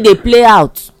don already dey play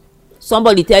out.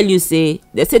 Somebody tell you say,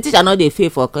 they say teacher no dey fail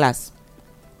for class.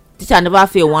 Teacher never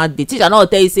fail one day. Teacher no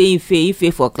tell you say he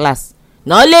fail for class.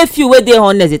 Na only few wey dey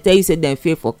honest dey tell you say dem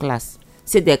fail for class,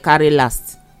 say dem carry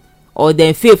last, or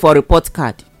dem fail for report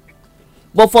card.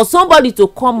 But for somebody to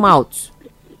come out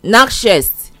knack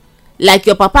chest, like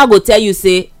your papa go tell you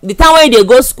say the time when you dey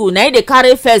go school na you dey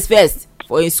carry first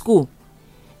for in school,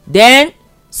 then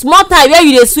small time where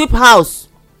you dey sweep house,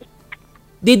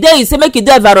 the day you say make you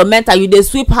do environmental, you dey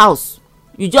sweep house,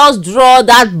 you just draw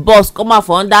that box come out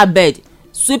for under bed,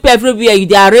 sweep everywhere, you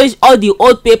dey arrange all the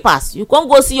old papers, you come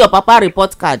go see your papa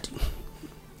report card,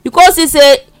 you come see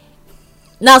say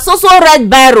na so red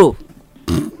biro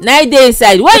na dey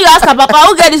inside. When you ask am, papa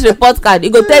who get this report card, he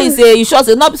go tell you say you sure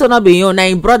say no be him own, na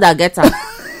him brother get am.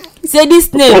 Say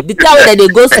this name, the time wey dem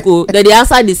dey go school dem dey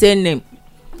answer the same name.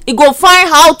 E go find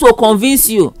how to convince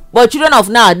you, but children of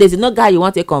nowadays, you know how you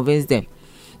want to convince them,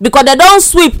 because they don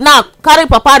sweep now, carry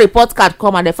papa report card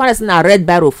come and they find say na red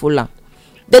biro full am.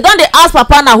 They don dey ask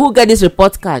papa now who get this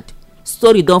report card.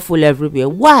 Story don full everywhere.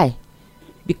 Why?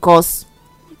 Because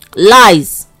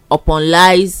lies upon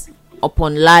lies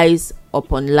upon lies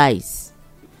upon lies.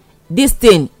 This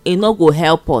thing, e no go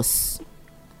help us.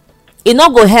 E no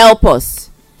go help us.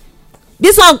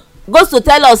 This one goes to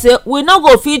tell us say we no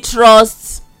go fit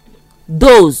trust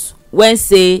those when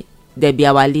say they be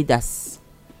our leaders,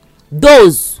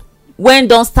 those when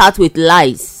don start with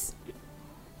lies,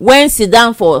 when sit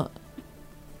down for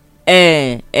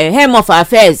helm of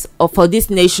affairs or for this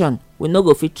nation, we no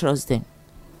go fit trust them.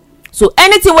 So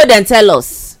anything wey dem tell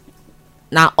us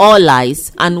na all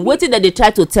lies, and wetin dem dey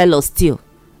try to tell us still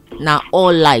na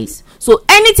all lies. So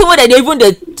anything wey dem dey even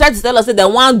dey try to tell us say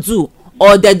dem wan do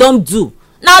or dem don do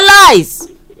na lies,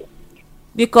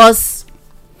 because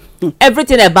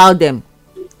everything about them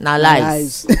na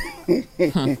lies.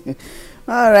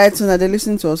 All right, so now they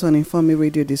listen to us on Inform Me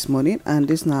Radio this morning, and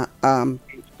this na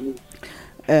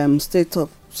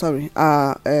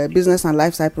business and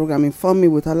lifestyle program Inform Me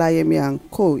with Olayemi and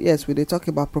Co. Yes, we dey talk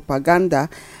about propaganda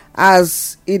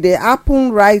as e dey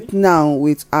happen right now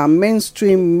with our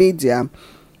mainstream media,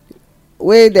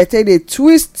 where they take dey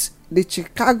twist the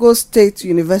Chicago State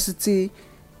University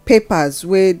papers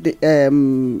wey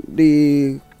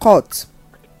the court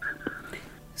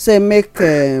say make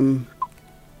the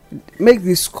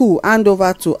school hand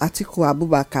over to Atiku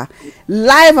Abubakar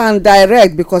live and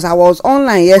direct, because I was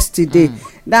online yesterday.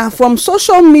 Now from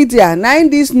social media, now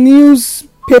these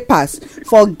newspapers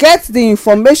forget the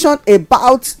information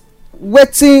about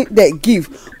wetin they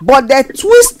give, but they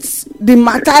twist the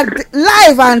matter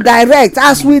live and direct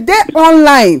as we dey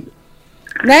online.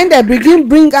 Now they begin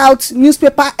bring out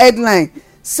newspaper headline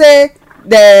say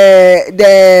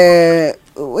the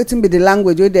wetin be the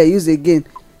language wey they use again,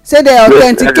 say they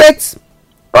authenticate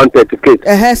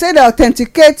say they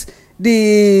authenticate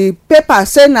the paper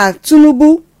say na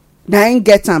Tinubu na im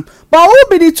get am, but who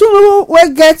be the Tinubu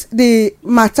wey get the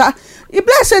matter? E be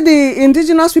like say the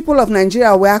indigenous people of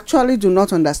Nigeria we actually do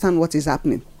not understand what is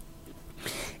happening.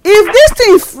 If this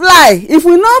thing fly, if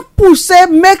we not push say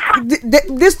make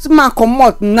this man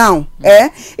comot now,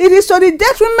 it is to the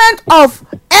detriment of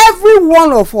every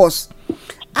one of us.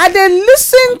 I dey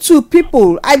listen to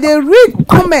people, I dey read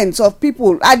comments of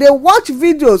people, I dey watch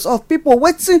videos of people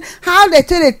wetin how they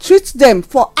take dey treat them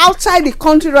for outside the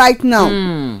country right now.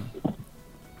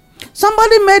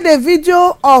 Somebody made a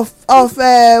video of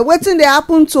wetin dey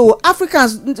happen to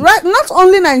Africans, right? Not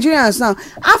only Nigerians now,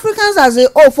 Africans as a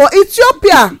whole for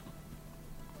Ethiopia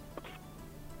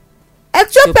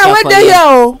wey dey here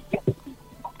o.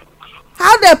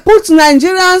 How they put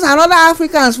Nigerians and other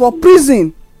Africans for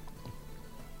prison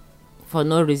for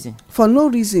no reason.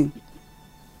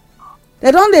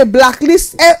 They don dey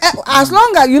blacklist as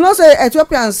long as you know say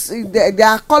Ethiopians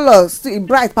their colour still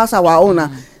bright pass our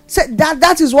own. Say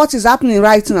that is what is happening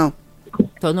right now.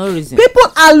 For no reason.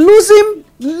 People are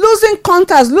losing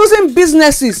contacts, losing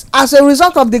businesses as a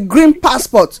result of the green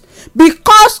passport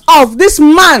because of this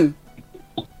man,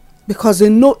 because they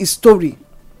know his story.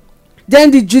 Then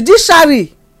the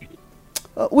judiciary,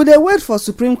 we dey wait for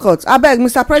Supreme Court. Abeg,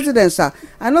 Mr. President, sir,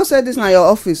 I know say this na your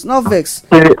office, no vex.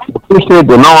 They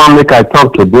no wan make I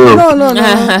talk today.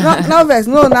 No vex.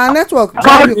 No, na network.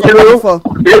 Call you for.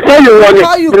 They say you want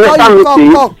call you.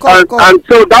 And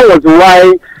so that was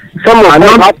why someone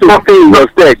had to pay your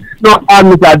stead. No,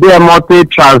 Mr. Ademote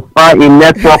transfer in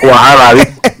network wahala.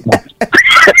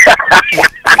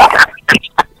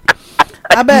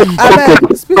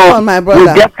 Abeg, speak on my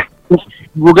brother.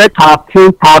 We get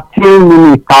 13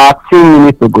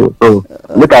 minutes to go. So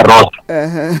make I rush.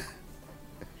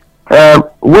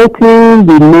 Wetin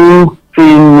the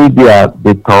mainstream media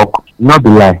dey talk, not be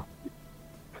lie.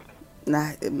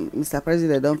 Nah, Mr.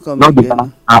 President, don't come not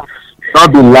again.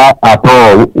 Not be lie at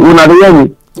all. Una dey hear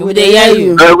me? We dey hear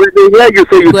you. We dey hear you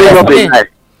say you say not be lie.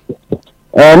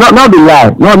 Not be lie.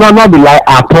 No, not be lie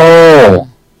at all.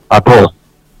 At all.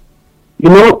 You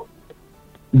know,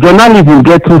 journalism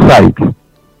get two sides.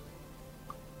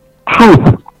 Truth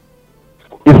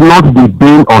is not the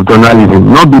bane of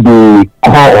journalism, not be the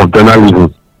core of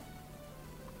journalism.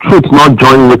 Truth not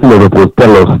join wetin dem suppose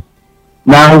tell us.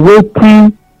 Na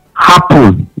wetin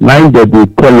happen na im dem dey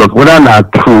tell us whether na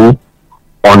true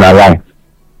or na lie.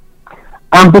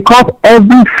 And because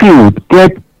every field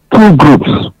get two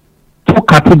groups, two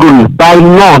categories, by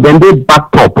law dem dey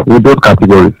backed up with those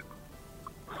categories.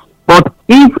 But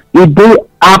if e dey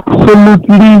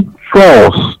absolutely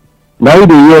false, na you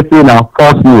dey hear say na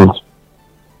false news.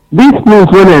 This news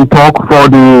wey dem talk for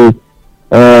the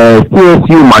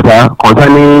CSU matter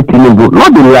concerning Tinubu,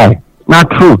 not be lie, na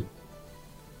true.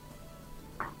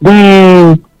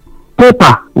 The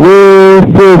paper wey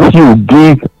CSU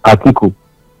give Atiku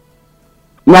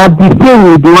na the same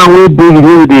with the one wey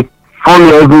dey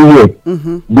follow everywhere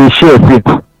dey share faith.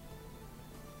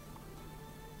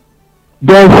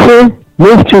 Dem say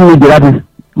mainstream media, that is,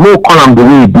 no call am the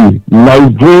way e be,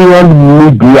 Nigerian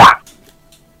media,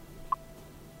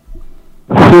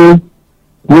 say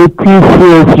wetin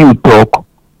CSU talk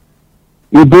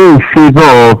e dey in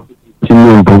favour of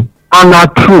Tinubu, and na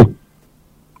true,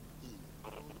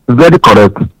 very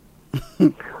correct.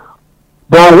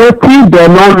 But wetin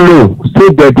dem no know say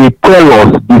dem dey tell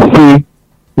us be say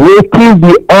wetin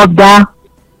the other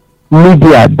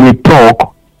media dey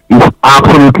talk is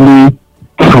absolutely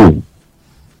true.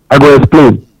 I go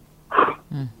explain.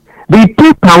 The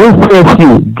paper wey CSU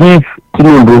give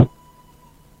Tinubu,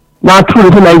 na true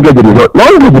say na im get the result. Na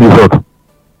im get the result.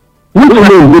 Which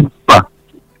name dey the paper?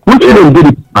 Which name dey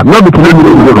the paper? No be Tinubu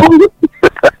dey the result.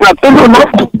 Na Tinubu no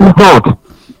get the result.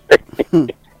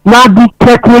 Na the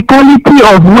technicality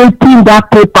of wetin that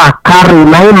paper carry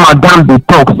na im madam dey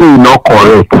talk say e no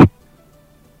correct.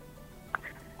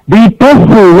 The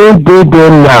person wey dey there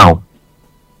now,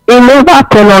 e never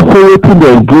tell us say wetin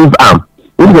dem give am,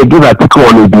 if dem give Atiku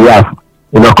on his behalf,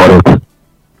 e no correct.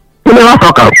 E never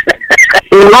talk am.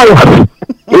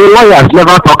 Lawyers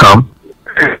never talk am.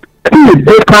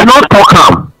 They cannot talk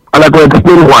am, and I go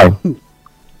explain why.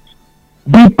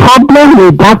 The problem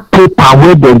with that paper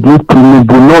wey dem give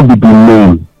Tinubu no be the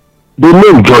name. The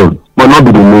name join, but not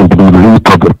be the name, be the real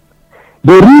problem.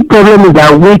 The real problem is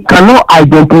that we cannot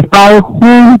identify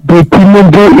who the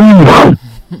Tinubu is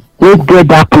wey get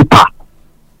that paper.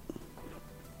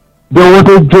 There was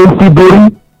a James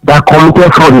Ibori that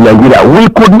committed fraud in Nigeria. We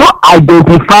could not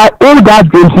identify who that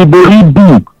James Ibori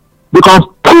be because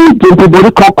two James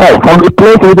Ibori come from the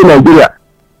place within Nigeria.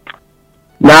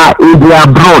 Now, if they are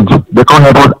abroad, they can't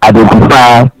help us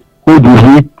identify who the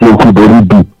he think he body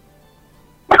be.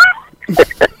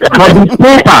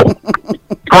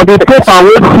 For the paper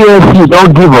wey CSC don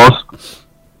give us,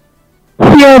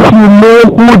 CSC know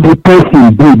who the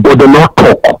person be, but they not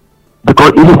talk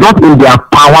because it is not in their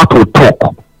power to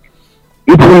talk.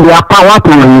 It's in their power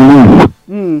to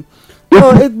release.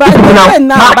 So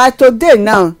by today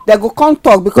now they go come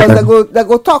talk because they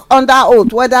go talk under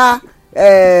oath whether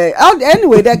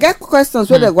anyway they get questions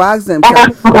where they go ask them.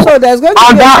 So there's going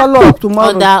to be a follow up tomorrow.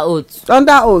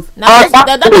 Under oath. Now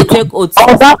they don't take oath.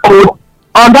 Under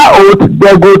oath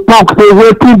they go talk say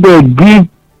wetin they give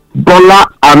Bola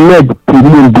Ahmed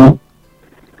Tinubu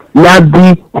na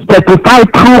the certified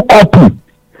true copy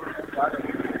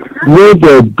wey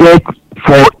they get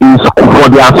for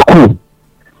their school,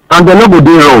 and they no go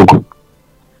dey wrong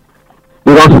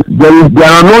because there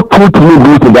are no two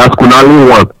Tinubus in their school, only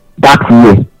one that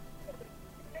year.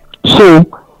 So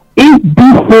if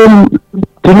this same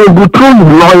Tinubu through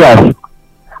lawyers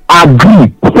agree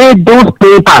say those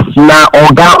papers na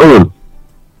oga own,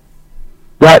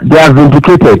 they are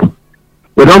vindicated,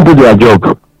 they don do their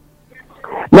job.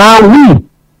 Now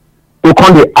we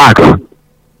come dey ask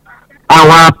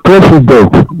our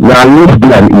president na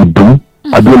lesbian e do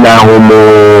abi na homo,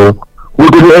 we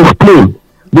go dey explain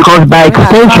because by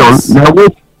extension na wey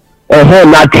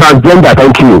na transgender.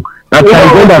 Thank you. Na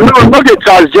transgender. No, not a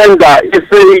transgender.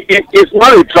 It's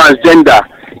not a transgender.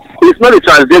 It's not a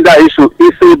transgender issue.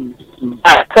 It's a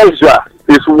bisexual.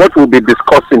 Is what we'll be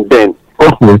discussing then.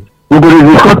 Okay. We go dey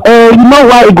discuss. You know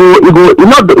why it go. You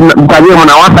know the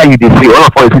na one side you dey see, all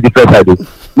of us see the first side.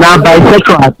 Now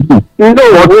bisexual at least. No,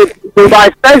 the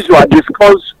bisexual is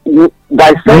because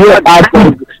bisexual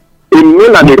is a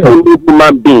male and a female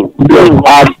human being.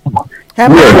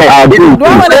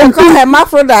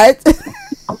 Hermaphrodite.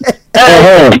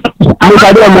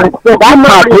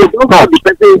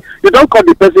 You don't call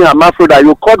the person hermaphrodite,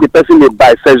 you call the person a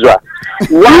bisexual.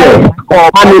 Why?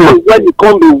 When you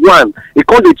come be one, you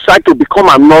can't be try to become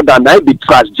another, and I be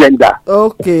transgender.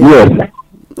 Okay. Yes.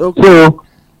 Okay. So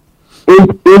in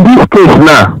this case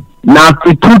now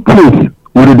the two things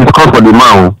we will discuss for the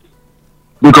man,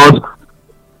 because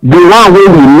the one wey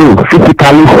we know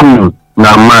physically seen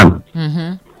na man.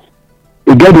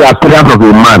 He get the appearance of a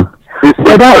man. He's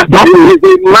a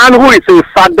man who is a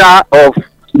father of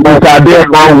Mr.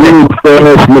 Ademon.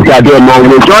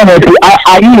 John Happy,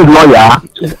 are you a lawyer?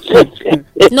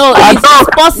 No, it's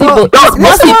possible. It's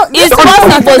possible. It's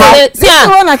possible.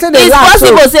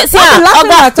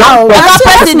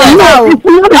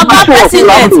 Oga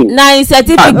president, na in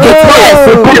certificate.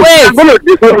 Wait.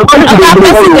 Oga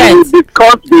president.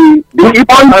 Because the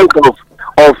importance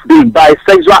of the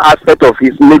bisexual aspect of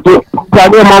his nature. Now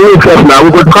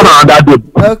we could come on that day.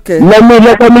 Okay. Let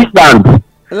me stand.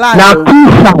 Now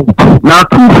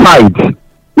two sides.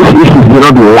 This issue will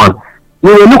not be one. We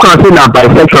will look and say now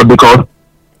bisexual because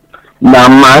now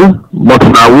man, but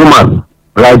now woman.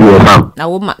 Right the exam. Na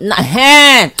woman.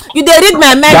 You dey read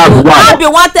my mind. How be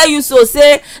wan tell you so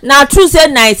say na true say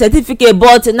na certificate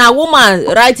but na woman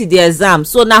write the exam.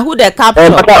 So na who dey capture?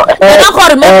 They don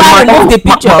come remove the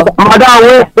picture. Madam,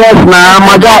 wait first na.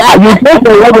 Madam, you take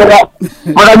the one.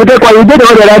 Madam, you take one. You take the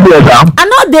one that write the exam. I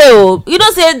no dey o. You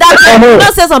don't say that. You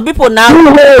don't say some people now.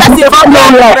 That's the one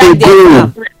that write the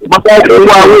exam.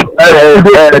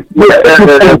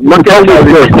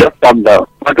 Calm down.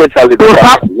 So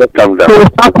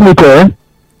start with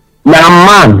na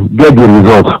man get the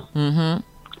result.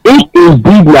 If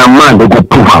indeed na man, they go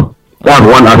prove am. That's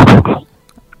one aspect.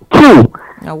 Two,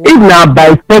 if na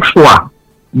bisexual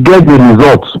get the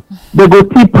result, they go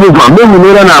still prove am. Maybe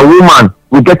whether na woman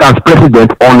we get as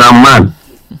president or na man.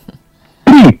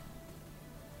 Three,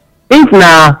 if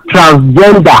na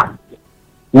transgender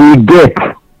we get,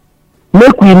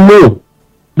 make we know,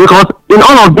 because in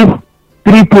all of these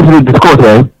three things we discuss,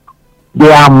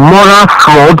 they are moral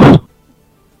frauds.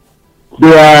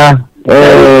 They are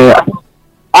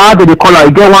how do they call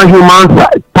it? Get one human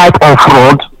type of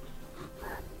fraud.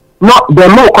 Not the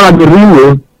more call it the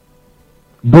real.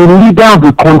 The leader of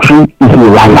the country is a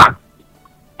liar.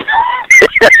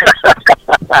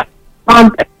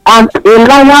 and a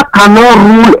liar cannot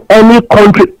rule any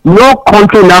country. No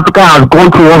country in Africa has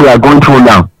gone through what we are going through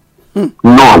now.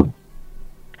 None.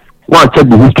 Go and check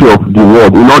the history of the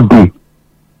world. You not do.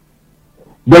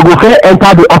 They go first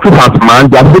enter the office as man.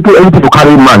 They are taking everything to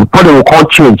carry man. Before they will call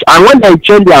change. And when they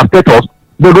change their status,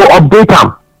 they go update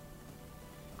them.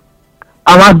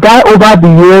 Our guy over the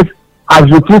years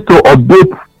has refused to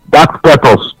update that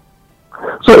status.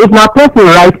 So if na person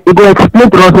right, he go explain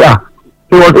to us here.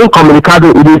 He was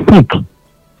incommunicado. He dey sick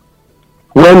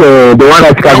when the one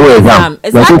that Chicago exam.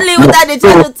 Exactly what they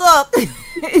try to talk.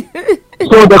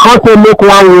 So they can't say make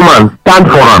one woman stand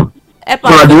for him. So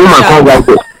that the woman comes right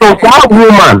there. So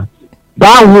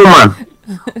that woman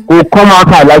will come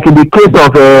outside, like in the case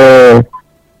of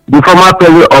the former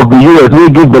president of the US, who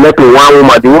give the letter to one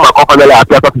woman, the woman come finally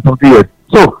appear after 50 years.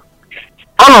 So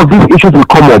all of these issues will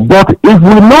come up. But if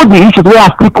we know the issues where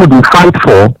Atiku dey fight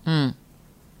for,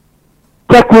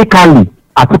 technically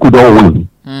Atiku don't win.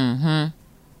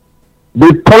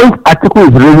 The point Atiku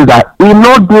is raising that he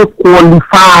not dey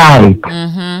qualified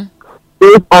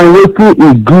based on wetin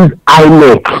he give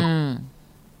INEC.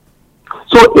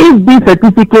 So if this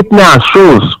certificate now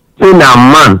shows say na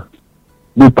man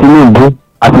be Tinubu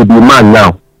as he be man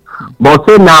now, but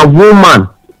say na woman,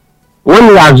 when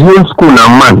he assume school na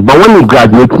man, but when he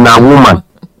graduate na woman,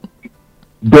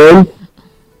 then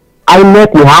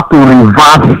INEC will have to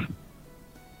reverse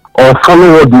or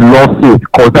follow what the law says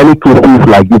concerning cases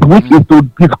like this, which is to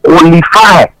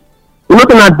disqualify. You know,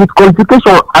 that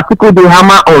disqualification article they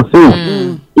hammer on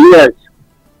saying, yes,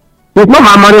 it's not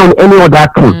hammering on any other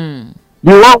thing.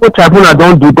 The one which tribunal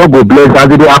don't do, God go bless, as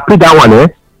they appeal that one,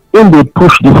 in they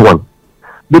push this one.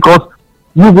 Because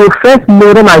you will first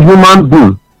know them a human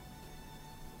being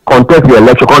contest the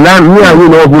election. Because now me and you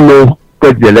know who knows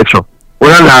take the election.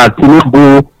 Whether na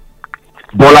Tinubu,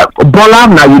 Bola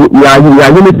na you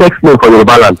are unisex name for your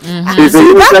balance.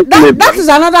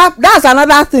 That's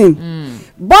another thing.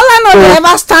 Bola not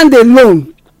ever stand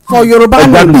alone for Yoruba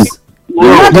names.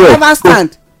 Not ever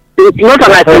stand. It's not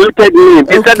an isolated name.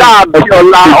 Instead of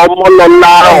Abiola or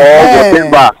Molola or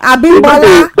whatever.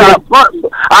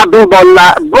 Abimbola.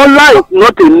 Bola is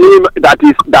not a name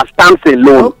that stands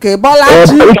alone. Okay, Bola.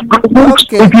 If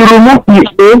you remove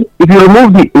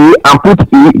the A and put E,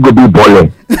 it will be Bole.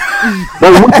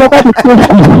 But whatever the case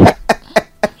is,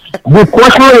 the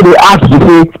question they ask you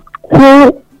say, who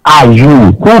are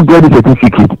you? Who get the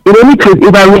certificate? In any case,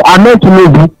 if I meant to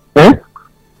know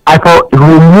I thought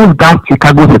remove that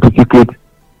Chicago certificate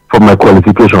from my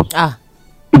qualification.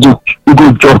 It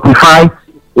will justify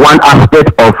one aspect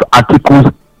of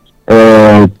Atiku's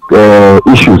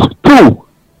issues. Two,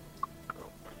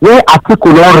 where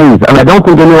Atiku not raised, and I don't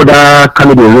think any other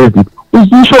candidate raised it, is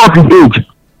the issue of his age.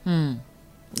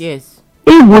 Yes.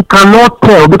 If we cannot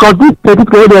tell, because this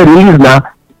certificate they release now,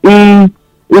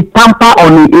 it tamper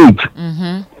on the age.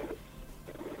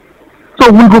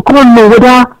 So we will can't know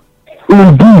whether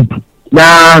indeed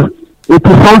na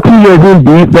 80-something years in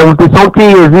be, 70-something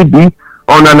years in be,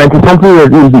 or na 90-something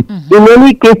years in be. In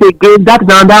any case again, that's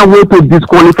another way to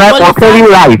disqualify for carrying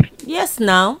life. Yes,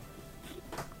 now.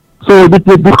 So the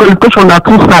disqualification are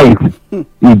two sides.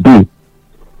 It be.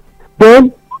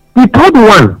 Then the third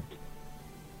one,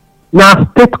 now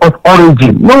state of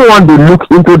origin. No one will look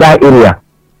into that area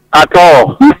at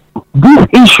all. This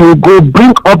issue go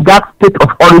bring up that state of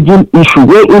origin issue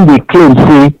wherein they claim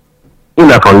say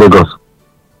from Lagos.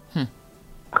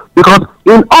 Because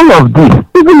in all of this,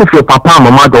 even if your papa and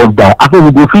mama don't die, I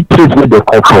think we fit trace where they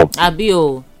come from.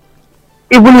 Abio.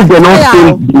 Even if they don't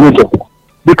stay the nation,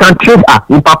 they can trace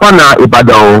in papa na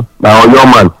Ibadan na your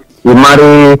man, he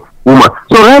marry woman.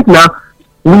 So right now,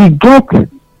 we get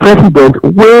president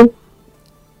where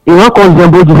he won't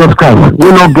resemble Jesus Christ.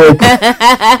 We not get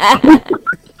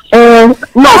no,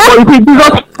 but you see,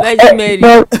 Jesus my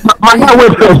way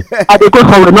first, I dey go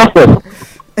somewhere not first.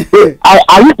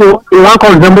 I used to one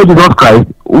resemble Jesus Christ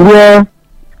where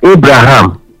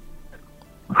Abraham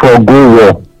for go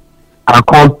war and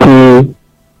come pay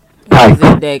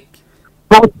tithe.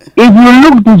 But if you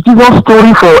look the Jesus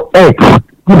story for earth,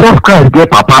 Jesus Christ get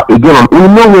papa again, we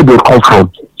know where they come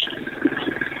from.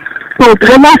 So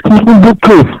the last Tinubu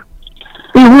case,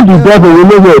 even the devil we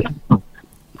know where.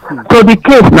 So the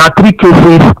case now 3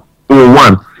 cases in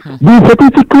one. The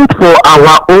certificate for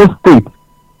our own state,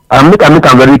 make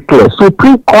am very clear.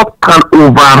 Supreme Court can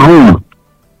overrule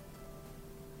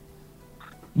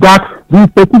that the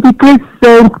certificate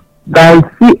sent by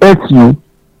CSU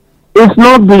is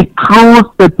not the true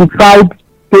certified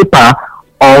paper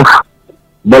of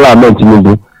Bola Ahmed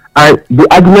Tinubu. And the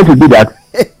argument will be that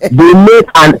they made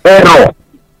an error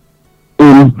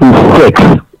in his sex.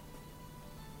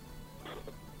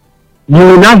 You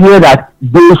will not hear that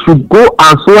they should go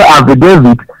and swear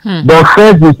affidavit, but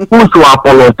first the school should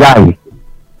apologize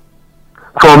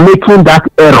for making that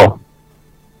error.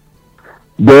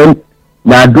 Then,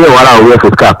 now they will wear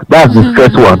face cap. That's the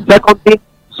first one. Secondly,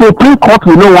 Supreme Court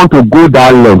will not want to go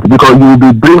that length because you will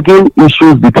be bringing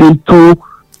issues between two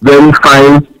very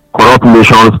fine corrupt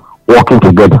nations working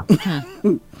together.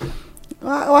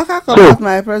 Waka corrupt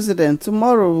my president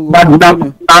tomorrow. We will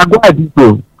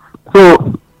continue.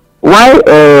 So why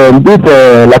this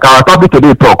like our topic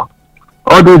today talk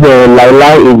all these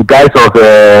lie in guise of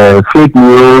fake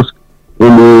news,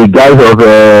 in the guise of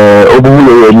open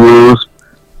news.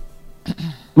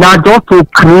 Now just to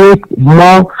create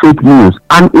more fake news.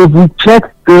 And if we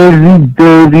check very,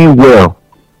 very well,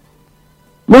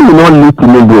 let me not leave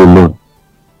Tinubu alone.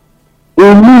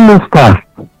 A minister,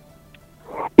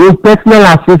 a personal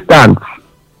assistant,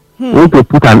 need to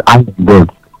put an eye on them.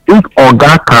 If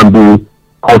Oga can be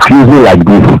confusing like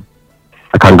this,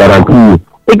 I can guarantee you.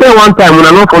 Again, one time when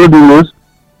I not follow the news,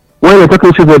 when they talk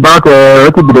issues about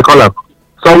what did they call up?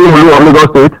 Someone who on Lagos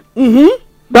State,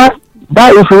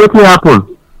 that issue what will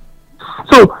happen.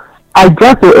 So I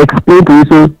just to explain to you,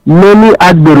 so many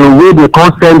admirable way they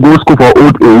can't send go school for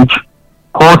old age,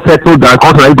 can't settle down,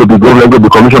 can't try to be government, to be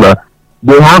commissioner.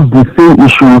 They have the same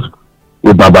issues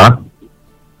with Baba.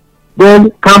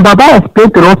 Then can Baba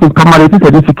explain to us his permanency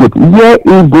certificate? Where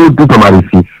he go do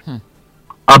permanency?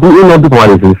 I'll be in not do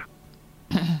permanency.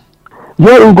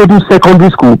 Where he go to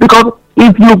secondary school? Because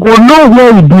if you go know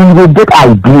where he do, you will get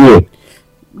idea.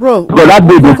 Bro, so that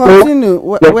we continue.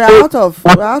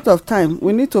 We're out of time.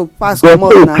 We need to pass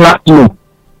more now.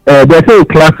 They say a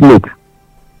classmate.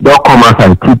 They'll come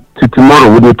outside to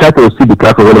tomorrow. We will try to see the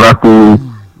class or whatever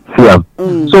see them.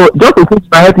 So just in case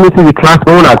I help me see the class,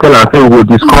 when I tell and say we'll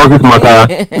discuss this matter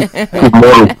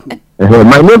tomorrow.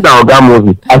 My name is Oga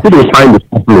Moses. I still dey find the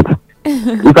classmate.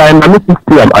 If I am not 6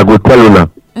 p.m., I will tell you now.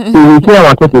 So we will hear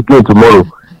our case again tomorrow.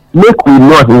 Make we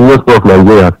know as University of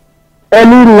Nigeria.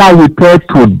 Any lie we tell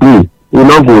today, we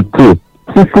not go take.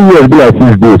 60 years be like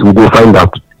 6 days, we go find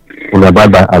out. Una bye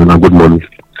bye and una good morning.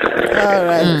 All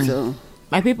right, so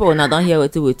my people now don't hear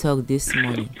what we talk this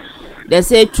morning. They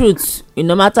say truth,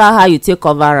 no matter how you take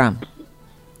cover am,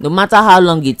 no matter how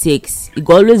long it takes, you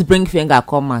go always bring finger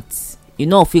come out. You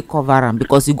know if you cover am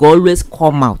because you go always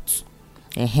come out.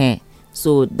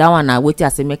 So that one I wait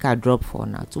as I make a drop for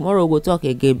now. Tomorrow we'll talk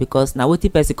again because now what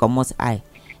person come out eye.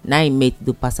 Now I made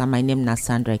the passer. My name is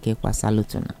Sandra Kekwa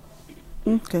Salutuna.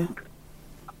 Okay.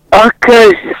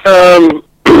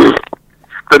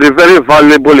 To the very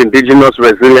valuable indigenous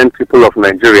resilient people of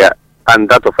Nigeria and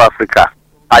that of Africa,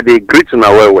 I dey greet una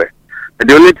well well.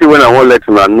 The only thing when I want let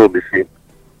una know be say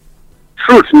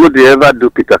truth no dey ever do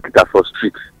kita for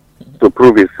street to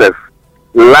prove itself.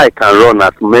 Lie can run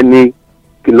as many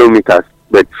kilometers,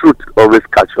 but truth always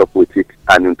catch up with it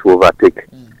and to overtake.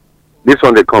 This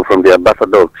one they come from the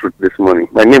ambassador of truth this morning.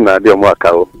 My name is Adeomo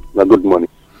Akao. Now good morning.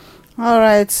 All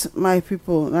right, my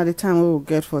people. Now the time we will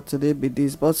get for today be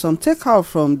this, but some take out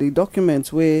from the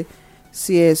documents where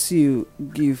CSU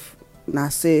give. Now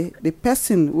say the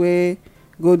person where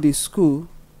go to school,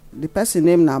 the person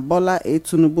name na Bola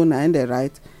Tinubu na in the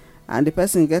right, and the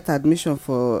person get admission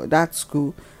for that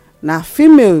school. Now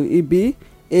female, it be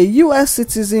a U.S.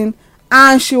 citizen,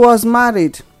 and she was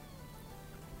married.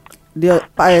 The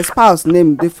spouse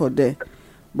name dey for there,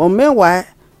 but meanwhile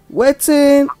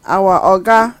waiting our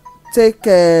oga take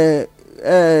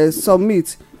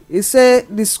submit. He say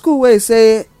the school where he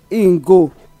say in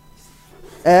go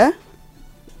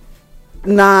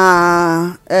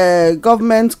na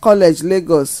government college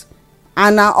Lagos,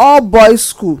 and na all boys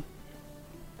school,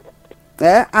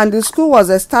 and the school was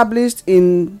established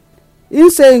in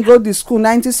saying go the school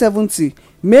 1970.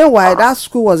 Meanwhile that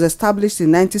school was established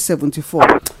in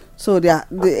 1974. So there are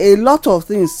a lot of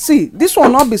things. See, this will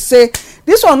not be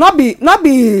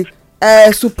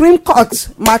Supreme Court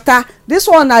matter. This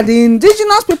one are the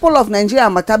indigenous people of Nigeria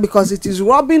matter, because it is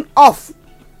rubbing off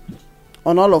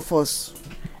on all of us.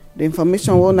 The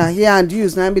information we wanna hear and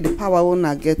use now be the power we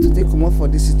wanna get to take come up for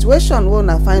the situation we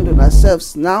wanna find on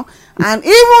ourselves now, and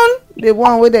even the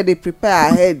one where they prepare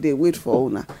ahead, they wait for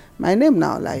una. My name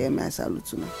now Olayemi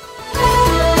Salutuna.